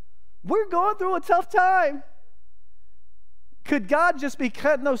 We're going through a tough time. Could God just be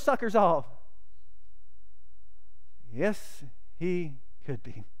cutting those suckers off? Yes, He could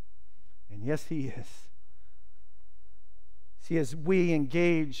be. And yes, He is. See, as we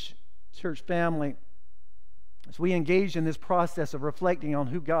engage, church family, as we engage in this process of reflecting on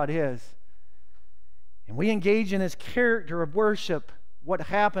who God is, and we engage in His character of worship, what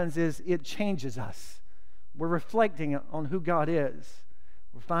happens is it changes us. We're reflecting on who God is.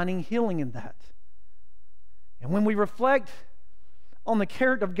 We're finding healing in that. And when we reflect on the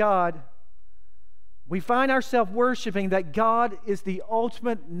character of God, we find ourselves worshiping that God is the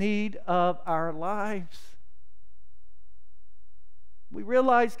ultimate need of our lives. We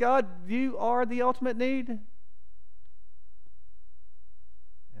realize, God, you are the ultimate need.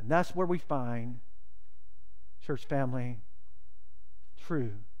 And that's where we find, church family,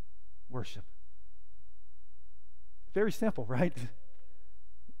 true worship. Very simple, right?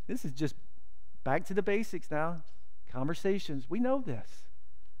 This is just back to the basics now. Conversations. We know this.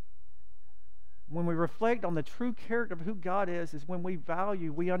 When we reflect on the true character of who God is when we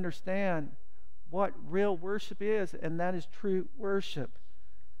value, we understand what real worship is, and that is true worship.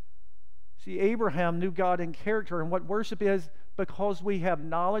 See, Abraham knew God in character, and what worship is, because we have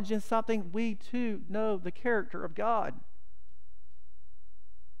knowledge in something, we too know the character of God.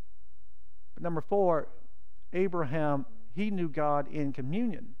 But number 4, Abraham, he knew God in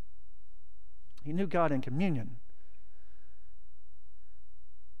communion. He knew God in communion.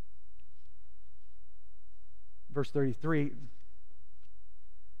 Verse 33,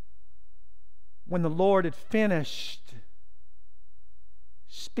 when the Lord had finished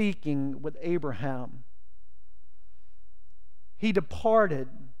speaking with Abraham, He departed,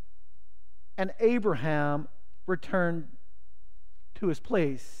 and Abraham returned to his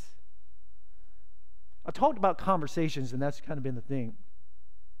place. I talked about conversations, and that's kind of been the thing.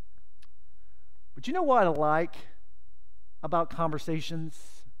 But you know what I like about conversations?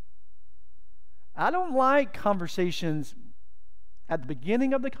 I don't like conversations at the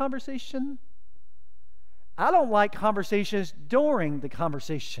beginning of the conversation. I don't like conversations during the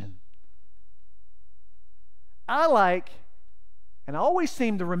conversation. I like, and I always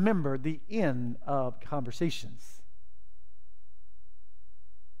seem to remember, the end of conversations.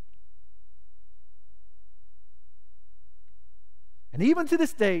 And even to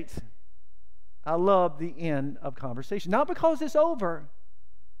this date, I love the end of conversation. Not because it's over,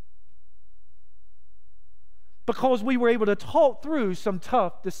 because we were able to talk through some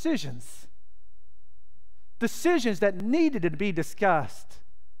tough decisions. Decisions that needed to be discussed.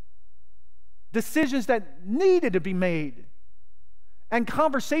 Decisions that needed to be made. And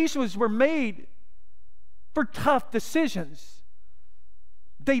conversations were made for tough decisions.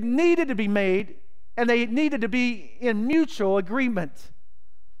 They needed to be made, and they needed to be in mutual agreement.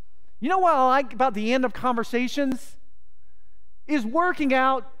 You know what I like about the end of conversations? Is working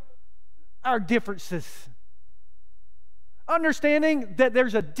out our differences. Understanding that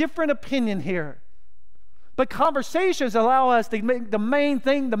there's a different opinion here. But conversations allow us to make the main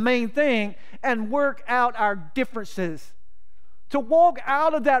thing, and work out our differences. To walk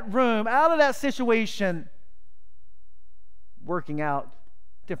out of that room, out of that situation, working out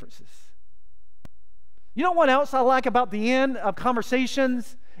differences. You know what else I like about the end of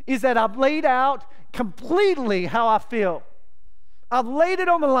conversations is that I've laid out completely how I feel. I've laid it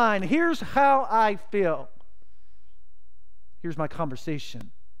on the line. Here's how I feel. Here's my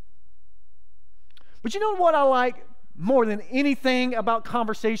conversation. But you know what I like more than anything about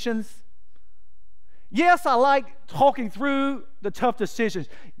conversations? Yes, I like talking through the tough decisions.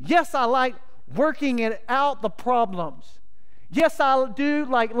 Yes, I like working it out, the problems. Yes, I do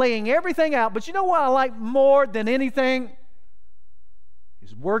like laying everything out. But you know what I like more than anything?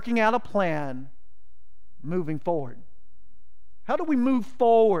 Is working out a plan, moving forward. How do we move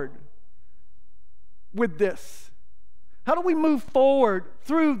forward with this? How do we move forward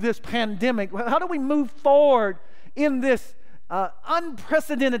through this pandemic? How do we move forward in this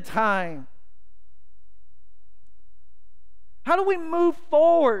unprecedented time? How do we move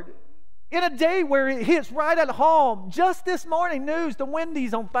forward in a day where it hits right at home? Just this morning, news, the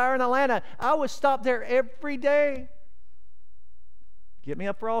Wendy's on fire in Atlanta. I would stop there every day. Get me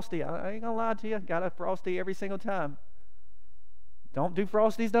a Frosty. I ain't gonna lie to you. Got a Frosty every single time. Don't do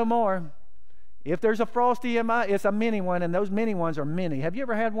Frosties no more. If there's a Frosty it's a mini one, and those mini ones are mini. Have you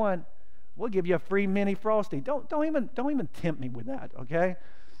ever had one? We'll give you a free mini Frosty. Don't even tempt me with that, okay?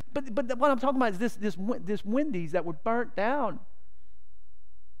 But what I'm talking about is this Wendy's that were burnt down.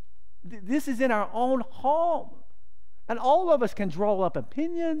 This is in our own home, and all of us can draw up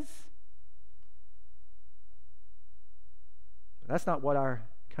opinions. But that's not what our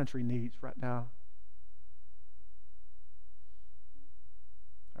country needs right now.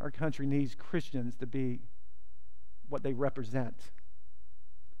 Our country needs Christians to be what they represent,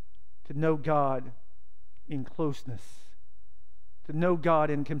 to know God in closeness, to know God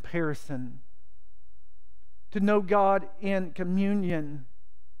in comparison, to know God in communion,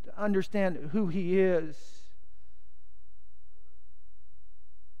 to understand who He is.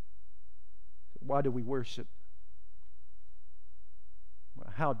 Why do we worship?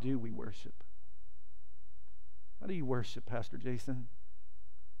 Well, how do we worship? How do you worship, Pastor Jason?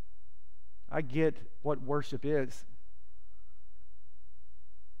 I get what worship is.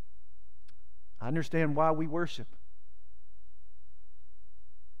 I understand why we worship.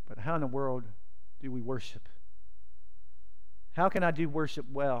 But how in the world do we worship? How can I do worship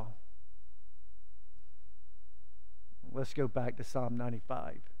well? Let's go back to Psalm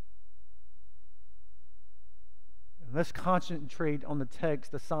 95. And let's concentrate on the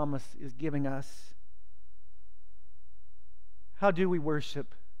text the psalmist is giving us. How do we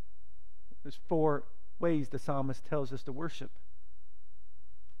worship? There's 4 ways the psalmist tells us to worship.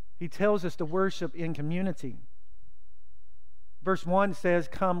 He tells us to worship in community. Verse 1 says,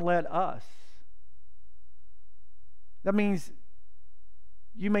 "Come, let us." That means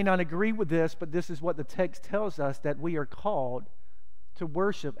you may not agree with this, but this is what the text tells us, that we are called to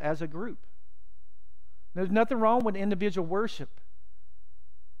worship as a group. There's nothing wrong with individual worship,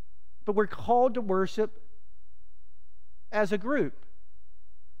 but we're called to worship as a group.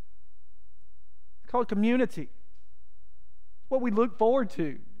 It's called community. It's what we look forward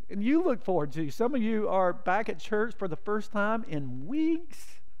to, and you look forward to. Some of you are back at church for the first time in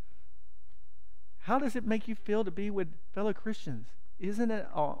weeks. How does it make you feel to be with fellow Christians? Isn't it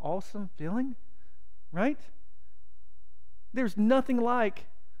an awesome feeling? Right? There's nothing like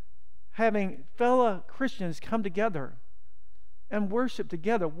having fellow Christians come together and worship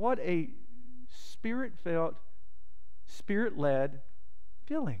together. What a spirit-filled, spirit-led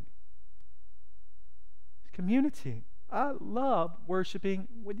feeling. It's community. I love worshiping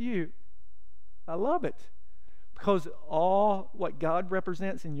with you. I love it. Because all what God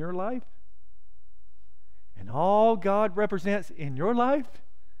represents in your life, and all God represents in your life,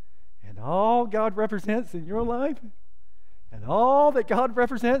 and all God represents in your life, and all that God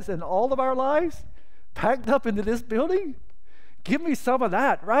represents in all of our lives, packed up into this building, give me some of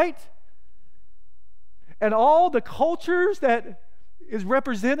that, right? And all the cultures that is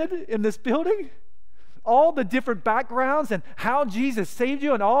represented in this building, all the different backgrounds and how Jesus saved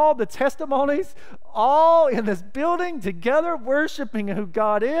you, and all the testimonies, all in this building together, worshiping who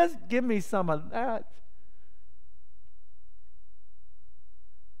God is, give me some of that.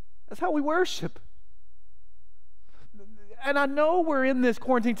 That's how we worship. And I know we're in this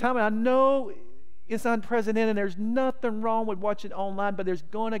quarantine time, and I know it's unprecedented. There's nothing wrong with watching online, but there's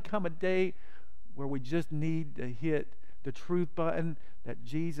going to come a day where we just need to hit the truth button that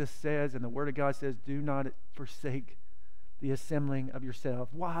Jesus says, and the Word of God says, do not forsake the assembling of yourself.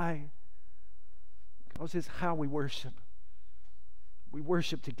 Why? Because it's how we worship. We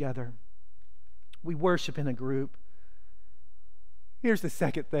worship together. We worship in a group. Here's the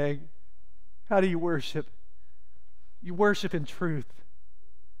second thing. How do you worship? You worship in truth.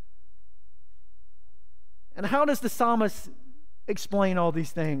 And how does the psalmist explain all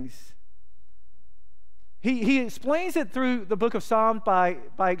these things? He explains it through the book of Psalms by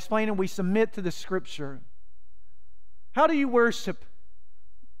explaining we submit to the Scripture. How do you worship?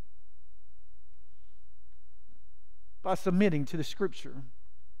 By submitting to the Scripture.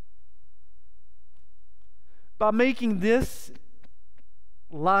 By making this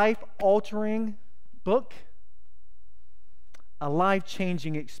life-altering book a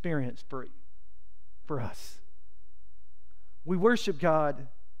life-changing experience for us. We worship God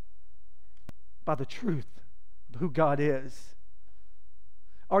by the truth of who God is.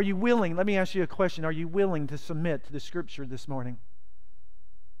 Are you willing, let me ask you a question, are you willing to submit to the Scripture this morning?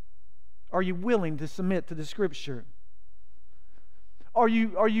 Are you willing to submit to the Scripture? Are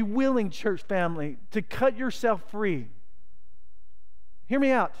you willing, church family, to cut yourself free? Hear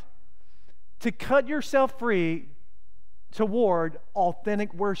me out. To cut yourself free toward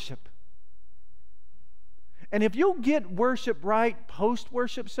authentic worship. And if you'll get worship right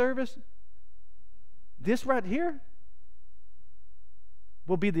post-worship service, this right here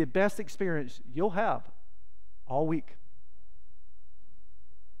will be the best experience you'll have all week.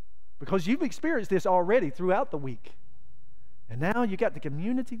 Because you've experienced this already throughout the week. And now you got the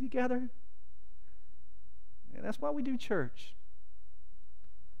community together. And that's why we do church.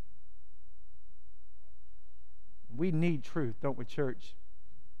 We need truth, don't we, church?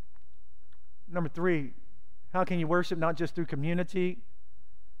 Number 3, how can you worship? Not just through community,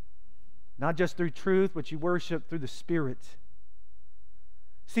 not just through truth, but you worship through the Spirit.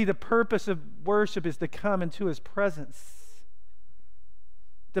 See, the purpose of worship is to come into His presence,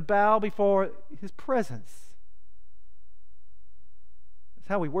 to bow before His presence. That's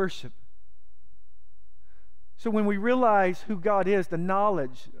how we worship. So when we realize who God is, the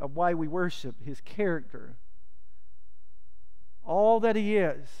knowledge of why we worship, His character, all that He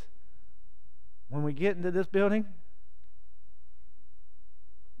is, when we get into this building,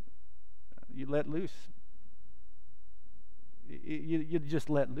 you let loose. You just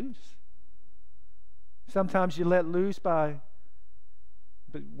let loose. Sometimes you let loose by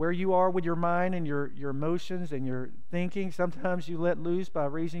where you are with your mind and your emotions and your thinking. Sometimes you let loose by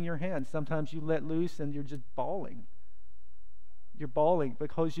raising your hand. Sometimes you let loose and you're just bawling. You're bawling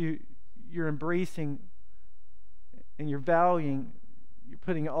because you're embracing and you're valuing, you're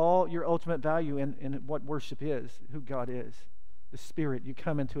putting all your ultimate value in what worship is, who God is, the Spirit. You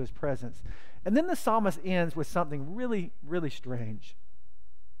come into His presence. And then the psalmist ends with something really, really strange.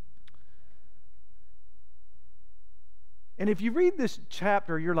 And if you read this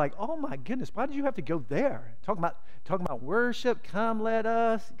chapter, you're like, oh my goodness, why did you have to go there? Talking about worship, come let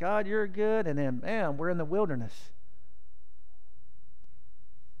us, God, you're good, and then, man, we're in the wilderness.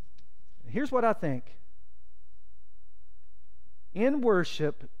 Here's what I think. In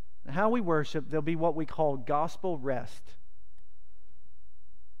worship, how we worship, there'll be what we call gospel rest.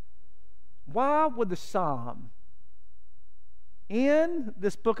 Why would the psalm end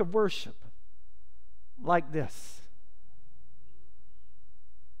this book of worship like this?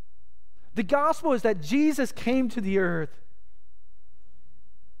 The gospel is that Jesus came to the earth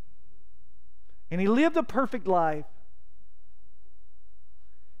and He lived a perfect life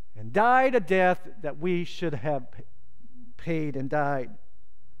and died a death that we should have paid and died.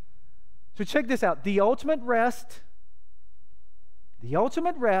 So check this out. The ultimate rest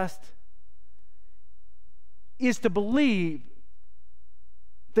is to believe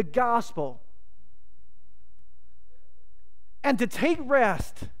the gospel and to take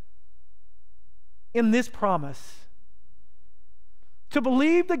rest in this promise. To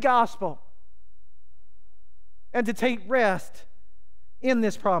believe the gospel and to take rest in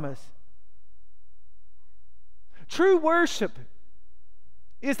this promise. True worship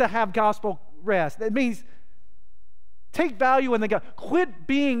is to have gospel rest. That means take value in the God. Quit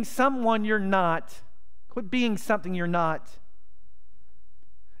being someone you're not. Quit being something you're not.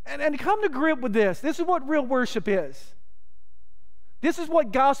 And come to grip with this. This is what real worship is. This is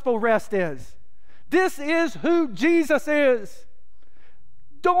what gospel rest is. This is who Jesus is.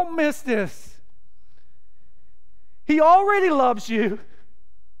 Don't miss this. He already loves you.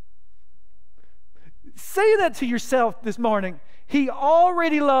 Say that to yourself this morning. He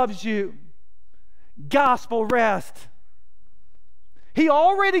already loves you. Gospel rest. He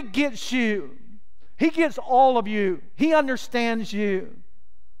already gets you. He gets all of you. He understands you.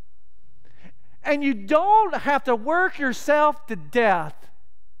 And you don't have to work yourself to death.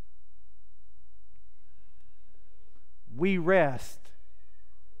 We rest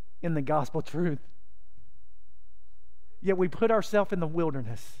in the gospel truth. Yet we put ourselves in the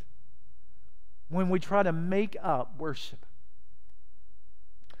wilderness. when we try to make up worship.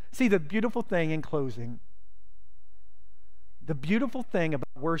 See, the beautiful thing in closing, the beautiful thing about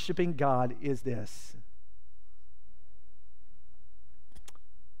worshiping God is this.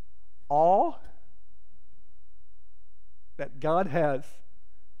 All that God has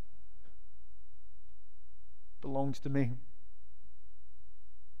belongs to me.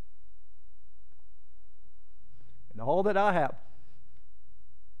 And all that I have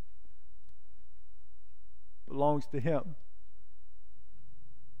belongs to Him.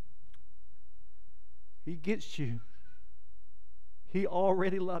 He gets you. He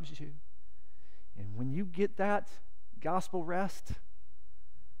already loves you. And when you get that gospel rest,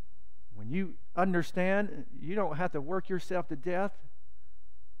 when you understand you don't have to work yourself to death,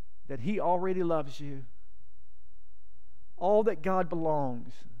 that He already loves you, all that God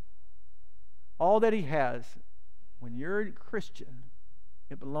belongs, all that He has, when you're a Christian,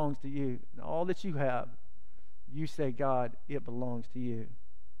 it belongs to you. And all that you have, you say, God, it belongs to you.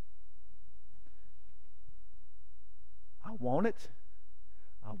 I want it.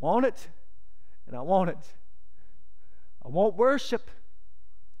 I want it. And I want it. I want worship.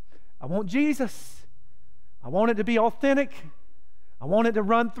 I want Jesus. I want it to be authentic. I want it to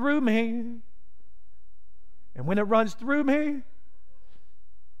run through me. And when it runs through me,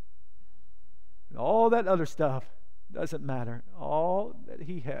 all that other stuff doesn't matter. All that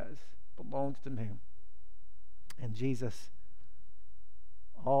He has belongs to me. And Jesus,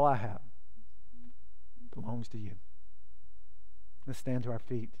 all I have belongs to you. Let's stand to our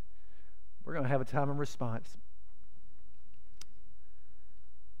feet. We're going to have a time of response.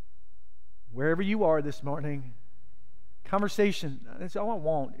 Wherever you are this morning, conversation, that's all I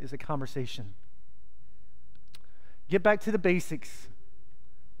want is a conversation. Get back to the basics.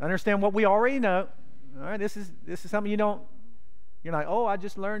 Understand what we already know. All right, this is something you're like, oh, I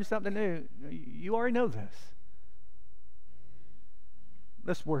just learned something new. You already know this.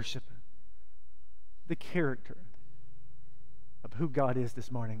 Let's worship the character of who God is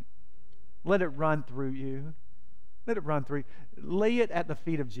this morning. Let it run through you. Let it run through. Lay it at the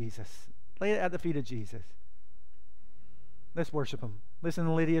feet of Jesus. Lay it at the feet of Jesus. Let's worship Him. Listen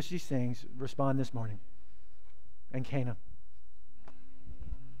to Lydia as she sings. Respond this morning. And Cana.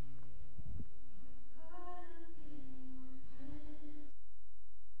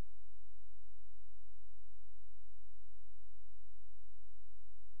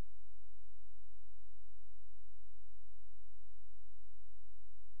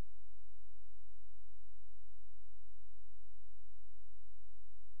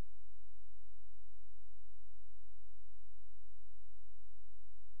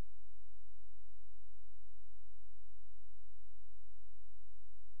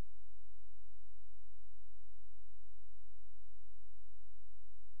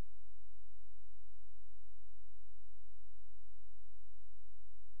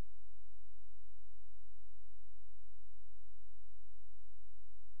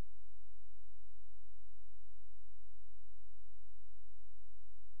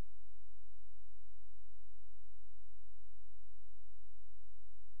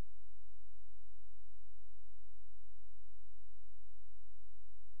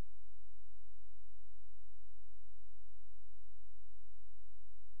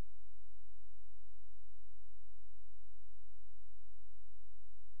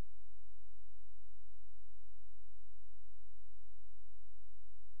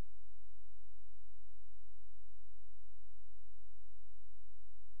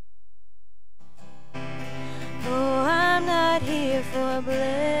 Oh, I'm not here for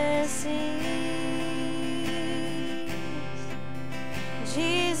blessings.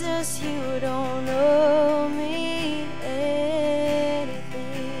 Jesus, you don't owe me anything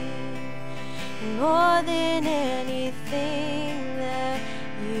more than anything that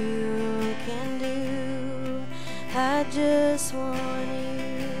you can do. I just want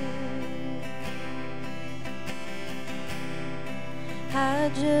you.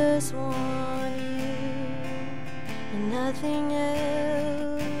 I just want you. Nothing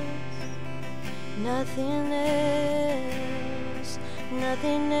else, nothing else,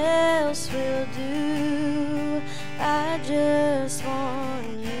 nothing else will do. I just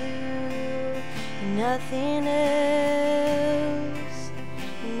want you. Nothing else,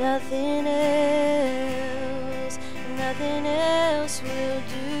 nothing else, nothing else will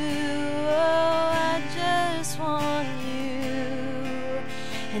do. Oh, I just want you,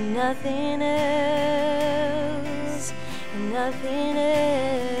 and nothing else, nothing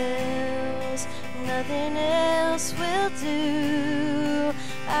else, nothing else will do.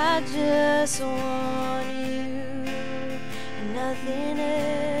 I just want you, and nothing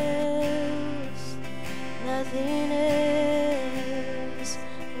else.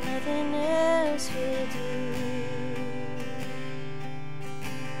 nothing else will do.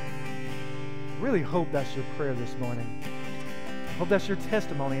 Really hope that's your prayer this morning. Hope that's your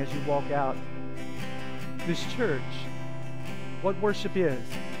testimony as you walk out this church, what worship is.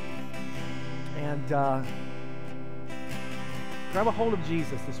 And grab a hold of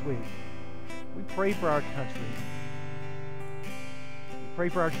Jesus this week. We pray for our country. We pray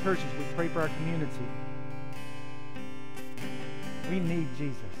for our churches. We pray for our community. We need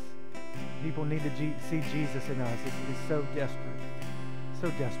Jesus. People need to see Jesus in us. It's so desperate. So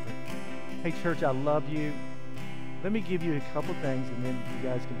desperate. Hey, church, I love you. Let me give you a couple things, and then you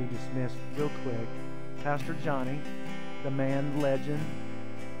guys can be dismissed real quick. Pastor Johnny, the man legend,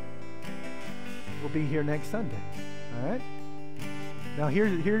 will be here next Sunday. All right? Now,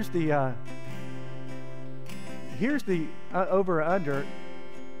 here's the over or under.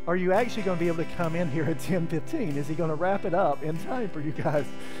 Are you actually going to be able to come in here at 10:15? Is he going to wrap it up in time for you guys?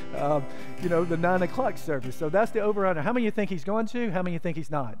 The 9 o'clock service. So that's the over or under. How many of you think he's going to? How many of you think he's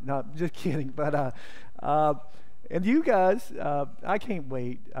not? No, just kidding. But and you guys, I can't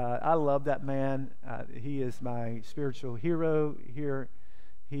wait. I love that man. He is my spiritual hero here.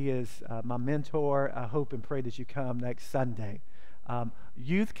 He is my mentor. I hope and pray that you come next Sunday.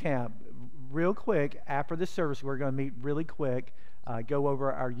 Youth camp, real quick, after the service, we're going to meet really quick, go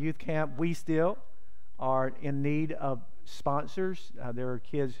over our youth camp. We still are in need of sponsors. There are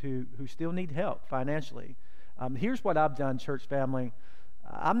kids who still need help financially. Here's what I've done, church family.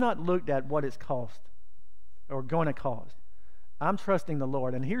 I'm not looked at what it's cost or going to cost. I'm trusting the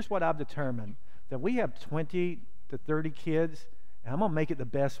Lord. And here's what I've determined, that we have 20 to 30 kids, and I'm going to make it the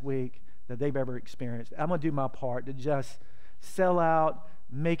best week that they've ever experienced. I'm going to do my part to just sell out,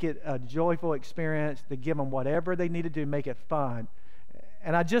 make it a joyful experience, to give them whatever they need to do, make it fun.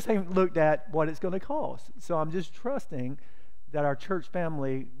 And I just haven't looked at what it's going to cost. So I'm just trusting that our church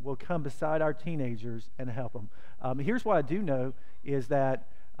family will come beside our teenagers and help them. Here's what I do know is that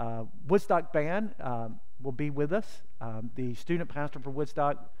Woodstock Band will be with us. The student pastor for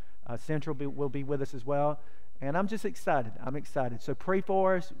Woodstock Central will be with us as well. And I'm just excited. I'm excited. So pray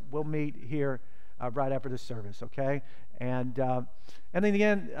for us. We'll meet here right after the service, okay? And then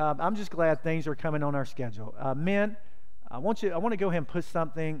again, I'm just glad things are coming on our schedule. Men, I want to go ahead and put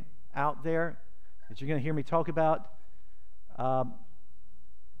something out there that you're going to hear me talk about.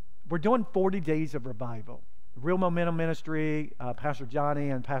 We're doing 40 days of revival. Real Momentum Ministry, Pastor Johnny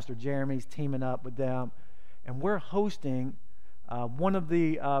and Pastor Jeremy's teaming up with them, and we're hosting one of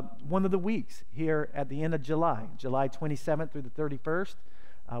the weeks here at the end of July 27th through the 31st.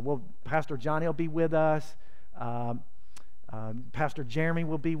 Pastor Johnny will be with us. Pastor Jeremy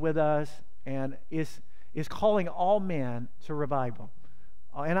will be with us, and is calling all men to revival.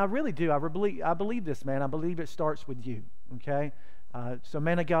 And I really do. I believe this, man. I believe it starts with you, okay? So,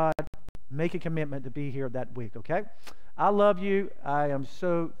 man of God, make a commitment to be here that week, okay? I love you. I am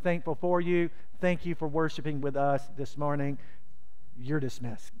so thankful for you. Thank you for worshiping with us this morning. You're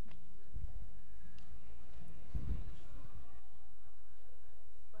dismissed.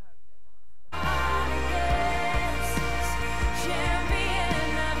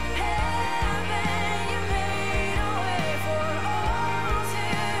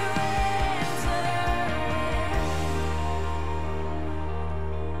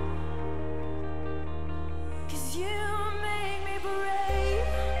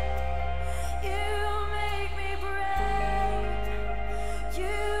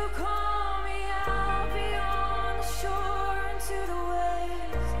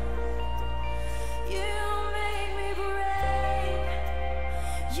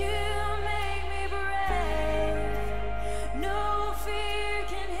 You